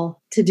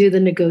call to do the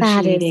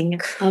negotiating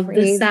of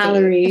the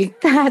salary.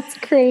 That's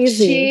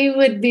crazy. She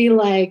would be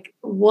like,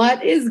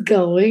 what is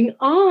going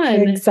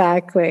on?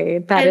 Exactly.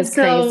 That is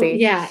crazy.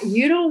 Yeah,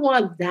 you don't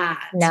want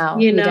that. No,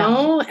 you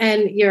don't.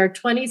 And your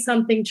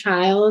 20-something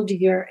child,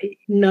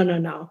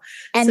 no.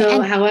 And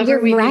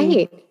however you're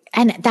right.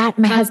 And that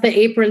has the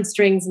apron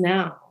strings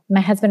now. My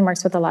husband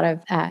works with a lot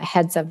of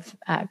heads of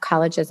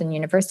colleges and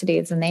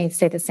universities, and they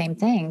say the same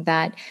thing,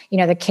 that,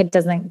 the kid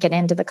doesn't get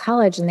into the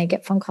college and they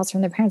get phone calls from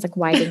their parents like,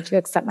 why didn't you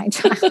accept my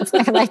child?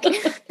 They're like,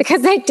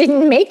 because I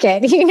didn't make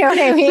it. You know what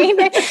I mean?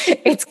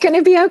 It's going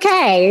to be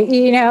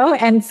okay,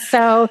 And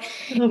so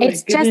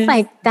it's just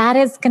like, that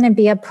is going to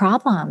be a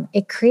problem.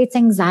 It creates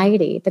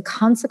anxiety. The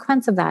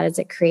consequence of that is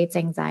it creates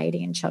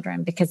anxiety in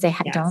children because they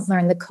don't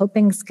learn the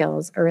coping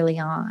skills early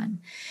on.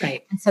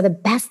 Right. And so the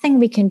best thing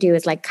we can do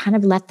is kind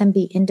of let them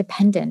be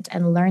independent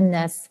and learn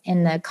this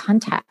in the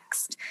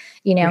context,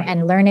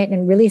 and learn it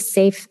in really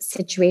safe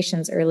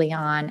situations early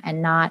on,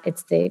 and not,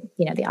 it's the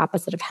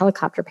opposite of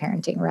helicopter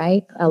parenting,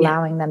 right?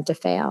 Allowing them to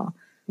fail.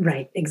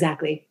 Right.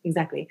 Exactly.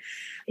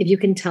 If you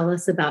can tell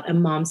us about a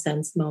mom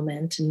sense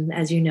moment, and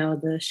as you know,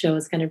 the show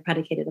is kind of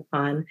predicated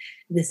upon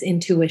this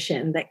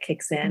intuition that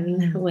kicks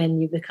in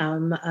when you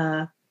become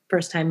a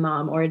first-time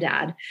mom or a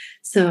dad.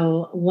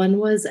 So when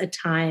was a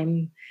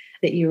time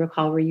that you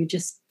recall where you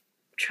just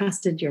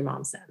trusted your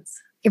mom sense?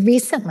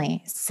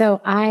 Recently. So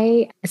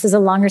this is a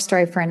longer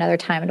story for another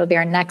time. It'll be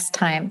our next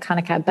time,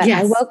 Kanika. But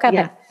I woke up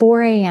at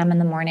 4 a.m. in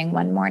the morning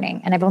one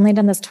morning, and I've only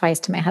done this twice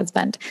to my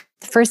husband.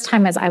 The first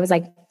time is I was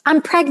like,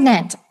 I'm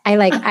pregnant. I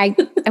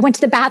went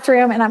to the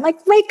bathroom and I'm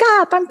like, wake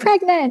up, I'm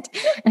pregnant.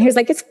 And he was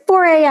like, it's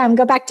 4 a.m.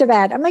 Go back to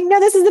bed. I'm like, no,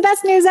 this is the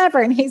best news ever.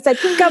 And he said,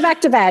 go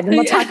back to bed and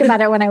we'll talk about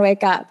it when I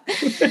wake up.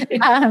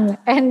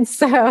 And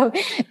so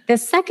the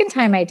second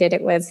time I did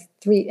it was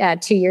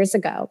 2.5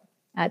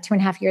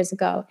 years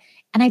ago.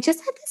 And I just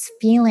had this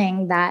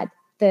feeling that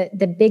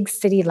the big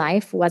city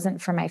life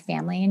wasn't for my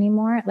family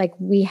anymore. Like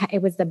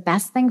it was the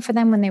best thing for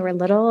them when they were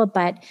little,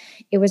 but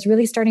it was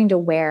really starting to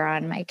wear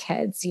on my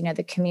kids, you know,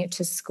 the commute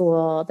to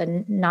school,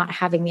 the not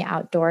having the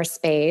outdoor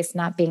space,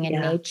 not being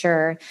in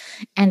nature.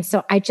 And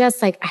so I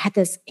just I had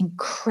this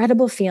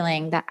incredible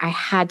feeling that I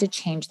had to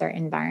change their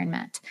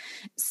environment.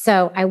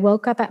 So I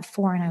woke up at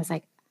 4 and I was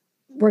like,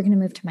 we're going to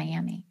move to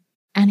Miami.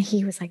 And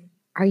he was like,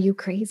 are you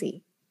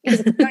crazy?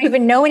 Because I don't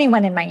even know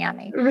anyone in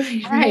Miami.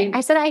 Right.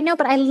 I said, I know,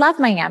 but I love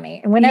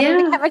Miami. And whenever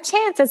we have a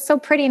chance, it's so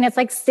pretty. And it's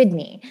like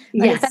Sydney.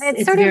 Yes,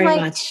 it's sort of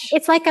like,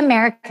 it's like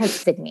America's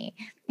Sydney.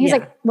 And he's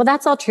like, well,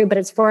 that's all true, but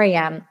it's 4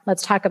 a.m.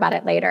 Let's talk about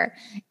it later.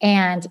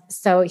 And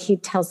so he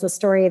tells the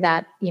story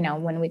that, you know,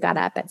 when we got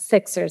up at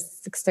 6 or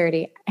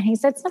 6:30, and he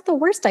said, it's not the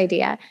worst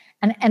idea.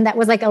 And that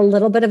was like a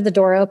little bit of the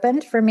door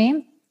opened for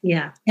me.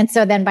 Yeah. And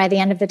so then by the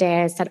end of the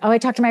day, I said, I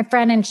talked to my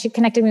friend and she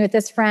connected me with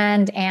this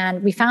friend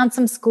and we found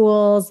some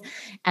schools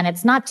and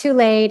it's not too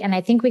late. And I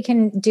think we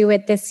can do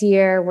it this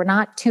year. We're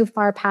not too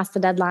far past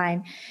the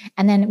deadline.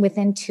 And then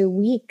within 2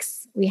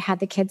 weeks, we had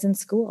the kids in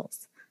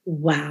schools.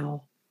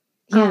 Wow.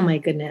 Yeah. Oh my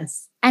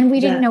goodness. And we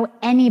didn't know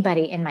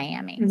anybody in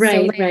Miami.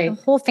 Right, so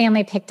the whole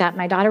family picked up.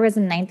 My daughter was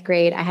in 9th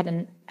grade. I had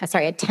a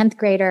 10th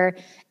grader,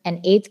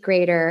 an 8th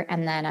grader,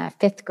 and then a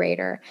 5th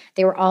grader.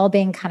 They were all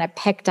being kind of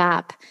picked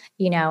up,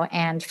 you know,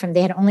 and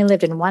they had only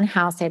lived in one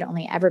house. They had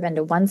only ever been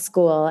to one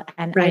school.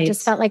 And I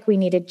just felt like we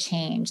needed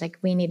change, like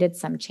we needed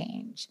some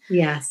change.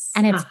 Yes.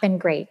 And it's been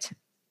great.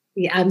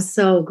 Yeah, I'm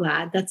so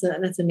glad. That's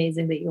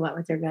amazing that you went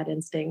with your gut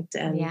instinct.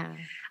 And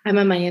I'm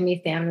a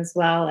Miami fan as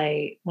well.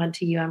 I went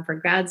to UM for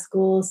grad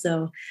school.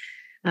 So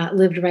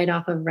lived right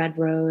off of Red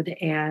Road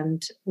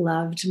and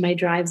loved my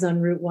drives on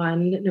Route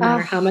 1, no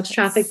matter how much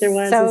traffic there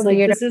was. So it's like,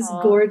 beautiful. this is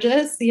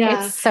gorgeous.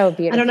 Yeah. It's so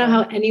beautiful. I don't know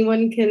how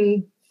anyone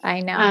can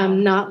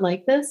not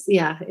like this.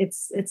 Yeah.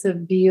 It's a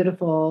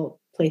beautiful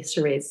place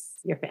to raise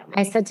your family.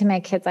 I said to my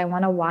kids, I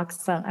want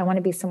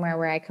to be somewhere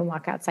where I can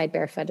walk outside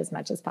barefoot as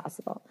much as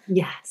possible.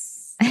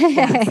 Yes.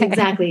 Yes,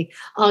 exactly.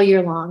 All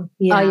year long.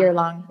 Yeah. All year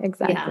long.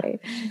 Exactly.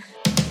 Yeah.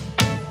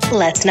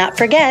 Let's not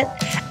forget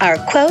our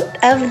quote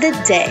of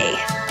the day.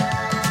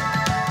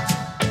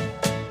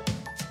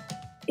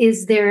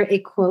 Is there a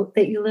quote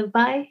that you live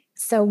by?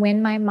 So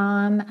when my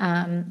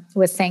mom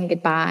was saying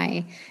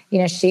goodbye, you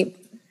know, she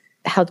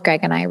held Greg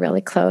and I really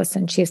close.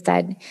 And she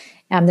said,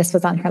 this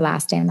was on her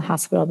last day in the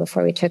hospital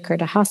before we took her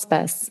to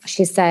hospice.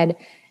 She said,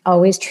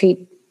 always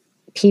treat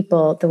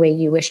people the way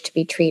you wish to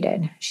be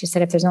treated. She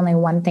said, if there's only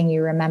one thing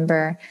you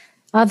remember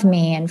of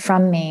me and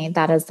from me,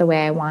 that is the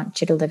way I want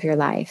you to live your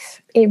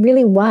life. It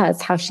really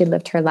was how she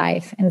lived her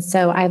life. And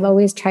so I've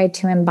always tried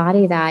to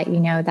embody that, you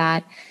know,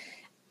 that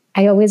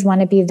I always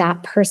want to be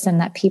that person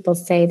that people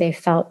say they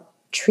felt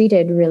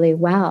treated really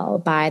well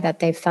by, that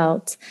they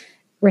felt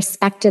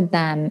respected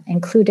them,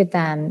 included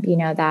them, you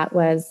know, that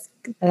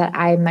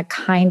I'm a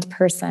kind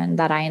person,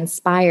 that I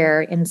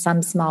inspire in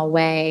some small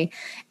way,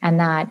 and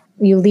that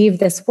you leave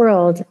this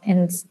world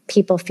and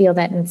people feel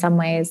that in some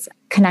ways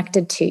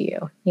connected to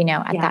you, you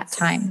know, at that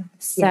time.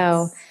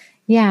 So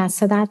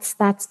so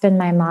that's been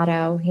my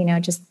motto, you know,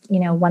 just, you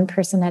know, one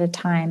person at a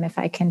time. If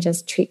I can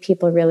just treat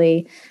people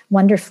really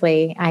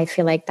wonderfully, I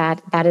feel like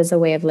that is a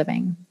way of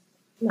living.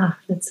 Oh,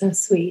 that's so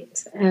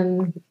sweet.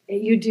 And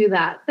you do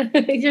that.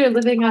 You're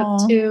living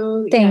up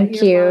to.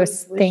 Thank you.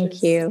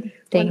 Thank you.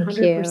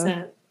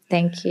 100%.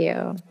 Thank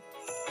you.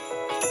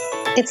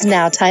 It's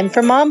now time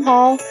for Mom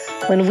Haul,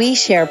 when we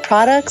share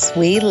products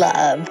we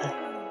love.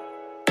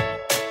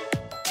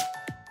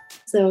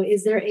 So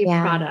is there a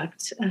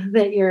product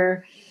that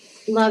you're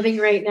loving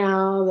right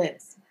now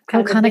that's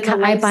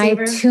Kanika, I buy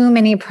too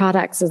many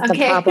products is the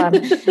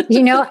problem.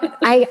 You know,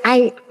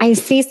 I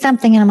see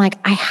something and I'm like,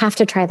 I have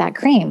to try that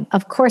cream.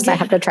 Of course I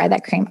have to try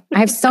that cream. I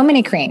have so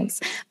many creams,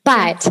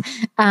 but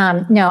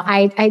no,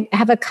 I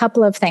have a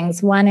couple of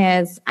things. One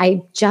is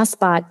I just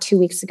bought 2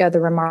 weeks ago, the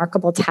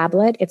Remarkable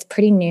tablet. It's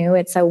pretty new.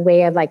 It's a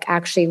way of like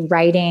actually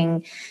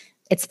writing.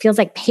 It feels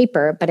like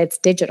paper, but it's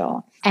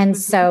digital. And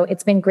so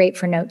it's been great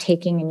for note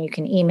taking, and you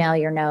can email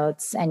your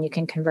notes and you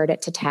can convert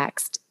it to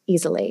text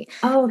easily.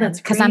 Oh,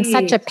 that's because I'm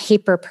such a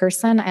paper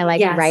person. I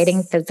like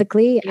writing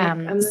physically.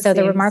 So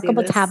the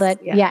Remarkable tablet.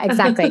 Yeah,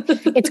 exactly.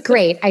 It's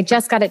great. I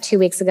just got it 2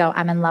 weeks ago.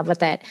 I'm in love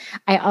with it.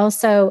 I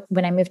also,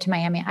 when I moved to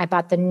Miami, I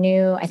bought the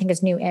new, I think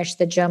it's new-ish,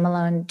 the Jo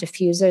Malone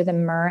diffuser, the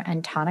Myrrh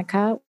and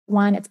Tonica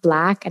one. It's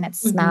black and it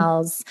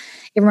smells,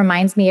 it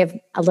reminds me of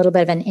a little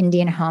bit of an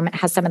Indian home. It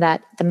has some of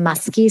that, the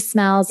musky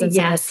smells and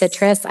some of the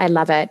citrus. I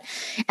love it.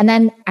 And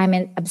then I'm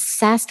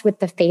obsessed with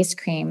the face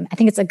cream. I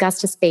think it's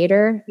Augustus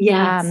Bader.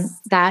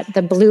 That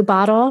the blue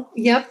bottle.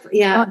 Yep.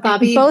 Yeah.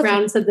 Bobby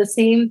Brown said the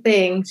same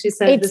thing. She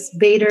said this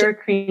Bader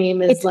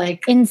cream is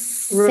like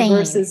insane.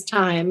 Reverses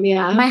time.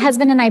 Yeah. My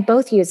husband and I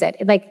both use it.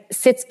 It like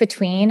sits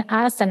between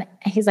us and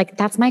he's like,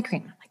 that's my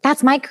cream. I'm like,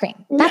 that's my cream.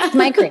 That's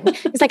my cream.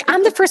 He's like,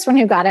 I'm the first one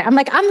who got it. I'm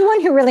like, I'm the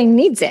one who really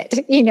needs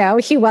it.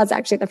 He was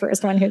actually the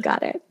first one who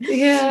got it.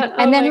 Yeah.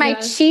 And then my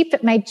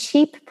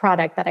cheap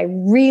product that I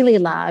really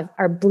love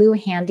are Blue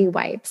Handy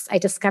wipes. I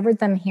discovered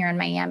them here in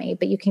Miami,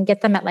 but you can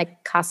get them at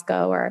like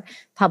Costco or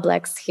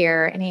Publix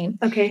here.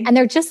 Okay. And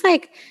they're just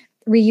like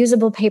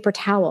reusable paper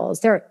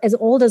towels. They're as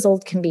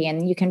old can be,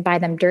 and you can buy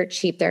them dirt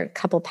cheap. They're a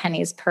couple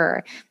pennies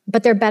per,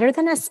 but they're better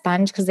than a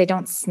sponge because they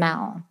don't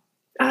smell.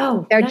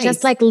 Oh, they're nice.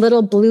 just like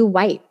little blue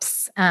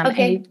wipes.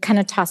 Okay. And you kind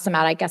of toss them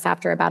out, I guess,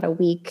 after about a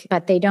week,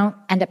 but they don't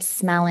end up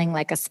smelling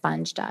like a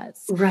sponge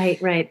does.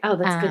 Right. Oh,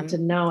 that's good to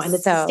know. And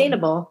it's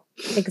sustainable.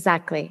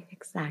 Exactly.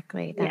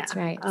 That's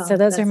right. Oh, so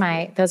those are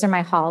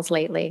my hauls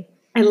lately.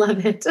 I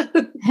love it.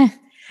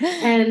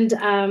 And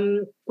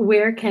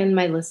where can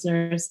my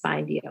listeners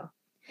find you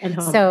and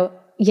Homer?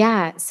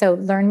 So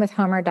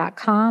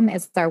learnwithhomer.com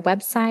is our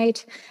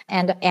website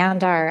and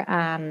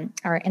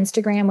our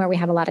Instagram, where we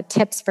have a lot of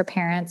tips for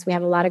parents. We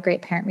have a lot of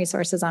great parent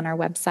resources on our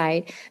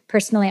website.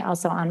 Personally,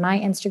 also on my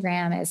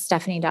Instagram is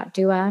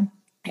stephanie.dua.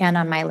 And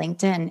on my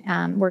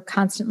LinkedIn, we're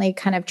constantly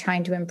kind of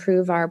trying to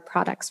improve our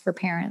products for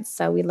parents.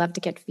 So we love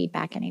to get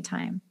feedback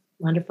anytime.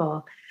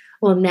 Wonderful.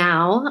 Well,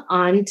 now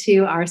on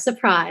to our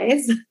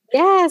surprise.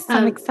 Yes,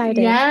 I'm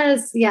excited.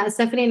 Yes. Yeah.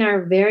 Stephanie and I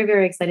are very,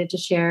 very excited to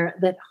share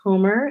that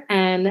Homer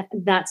and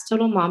That's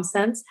Total Mom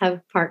Sense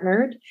have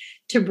partnered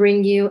to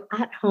bring you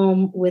At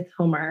Home with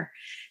Homer.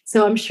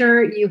 So I'm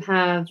sure you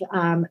have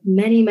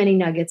many, many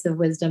nuggets of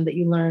wisdom that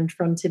you learned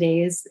from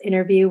today's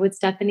interview with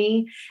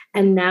Stephanie.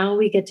 And now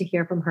we get to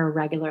hear from her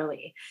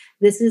regularly.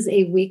 This is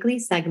a weekly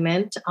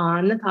segment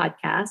on the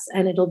podcast,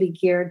 and it'll be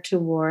geared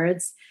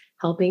towards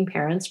helping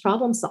parents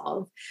problem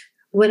solve.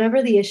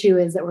 Whatever the issue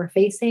is that we're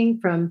facing,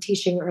 from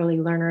teaching early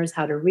learners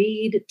how to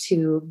read,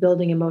 to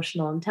building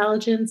emotional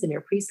intelligence in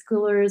your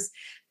preschoolers,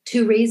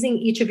 to raising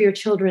each of your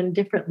children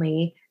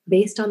differently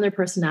based on their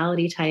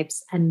personality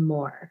types and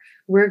more.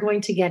 We're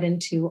going to get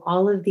into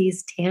all of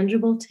these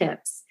tangible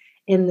tips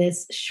in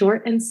this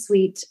short and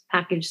sweet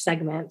package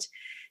segment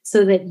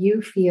so that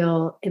you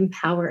feel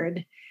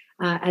empowered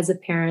as a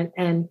parent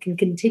and can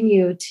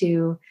continue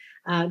to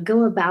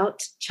go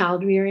about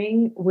child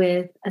rearing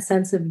with a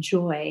sense of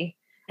joy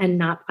and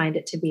not find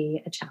it to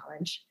be a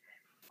challenge.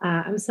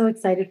 I'm so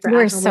excited for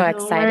We're so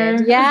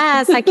excited.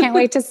 Yes, I can't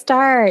wait to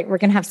start. We're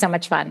going to have so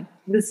much fun.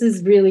 This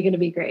is really going to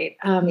be great.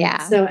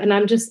 So, and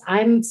I'm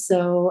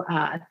so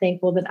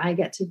thankful that I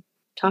get to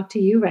talk to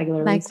you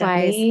regularly.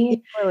 Likewise,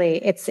 equally.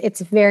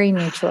 It's very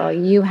mutual.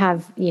 You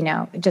have,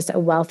 just a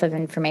wealth of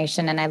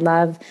information, and I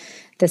love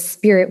the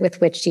spirit with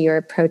which you're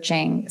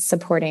approaching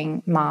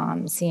supporting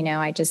moms.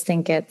 I just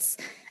think it's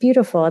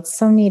beautiful. It's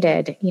so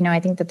needed. I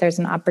think that there's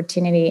an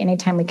opportunity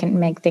anytime we can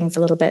make things a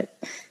little bit,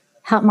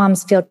 help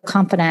moms feel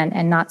confident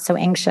and not so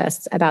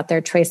anxious about their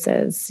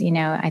choices.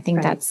 I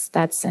think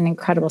that's an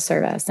incredible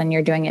service, and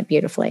you're doing it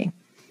beautifully.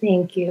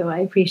 Thank you. I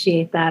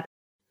appreciate that.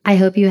 I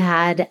hope you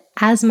had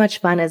as much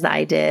fun as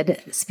I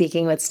did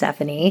speaking with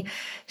Stephanie.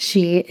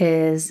 She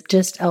is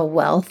just a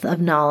wealth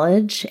of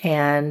knowledge,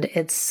 and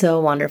it's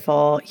so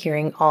wonderful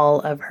hearing all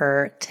of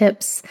her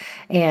tips.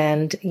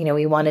 And,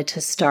 we wanted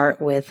to start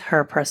with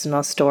her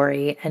personal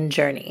story and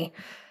journey.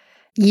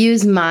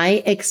 Use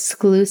my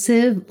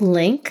exclusive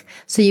link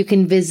so you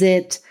can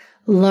visit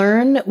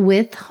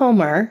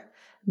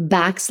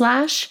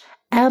learnwithhomer.com/MOMSENSE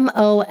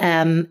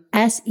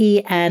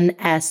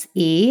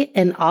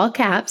in all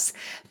caps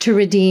to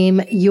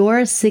redeem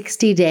your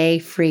 60-day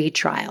free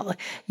trial.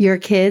 Your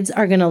kids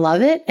are going to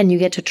love it, and you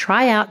get to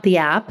try out the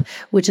app,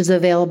 which is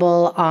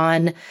available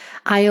on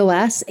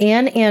iOS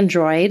and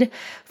Android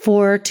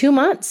for 2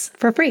 months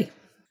for free.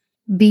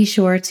 Be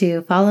sure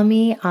to follow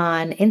me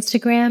on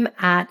Instagram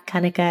at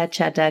Kanika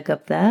Chadda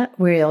Gupta,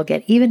 where you'll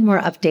get even more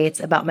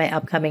updates about my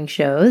upcoming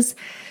shows.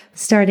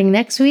 Starting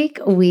next week,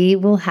 we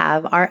will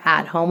have our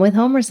At Home with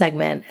Homer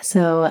segment,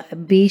 so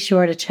be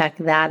sure to check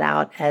that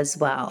out as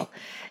well.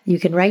 You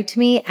can write to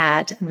me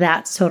at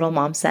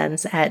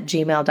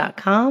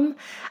thatstotalmomsense@gmail.com.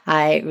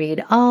 I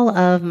read all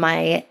of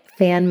my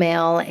fan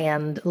mail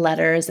and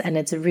letters, and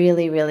it's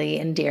really, really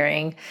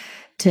endearing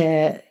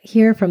to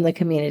hear from the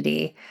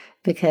community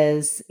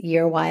because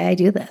you're why I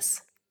do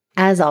this.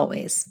 As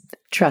always,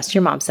 trust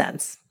your mom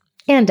sense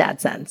and dad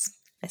sense.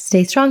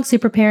 Stay strong,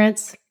 super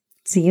parents.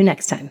 See you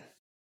next time.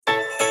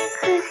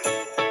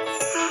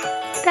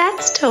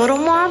 That's Total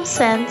Mom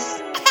Sense.